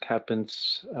work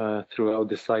happens throughout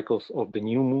the cycles of the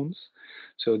new moons.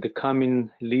 So the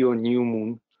coming Leo new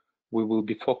moon, we will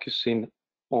be focusing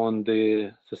on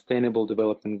the Sustainable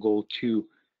Development Goal 2,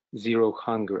 Zero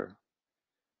Hunger.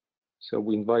 So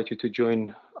we invite you to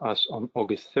join us on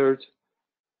August 3rd.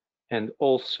 And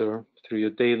also, through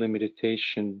your daily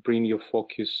meditation, bring your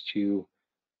focus to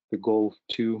the goal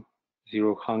 2,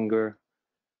 Zero Hunger.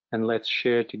 And let's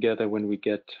share together when we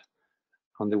get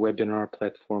on the webinar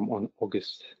platform on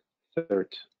August 3rd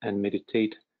and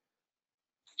meditate,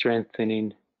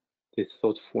 strengthening the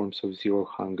thought forms of zero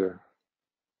hunger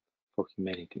for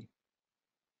humanity.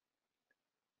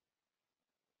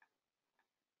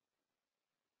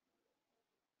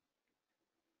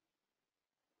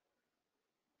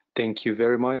 Thank you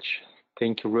very much.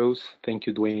 Thank you, Rose. Thank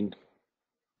you, Duane.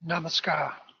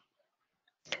 Namaskar.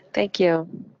 Thank you.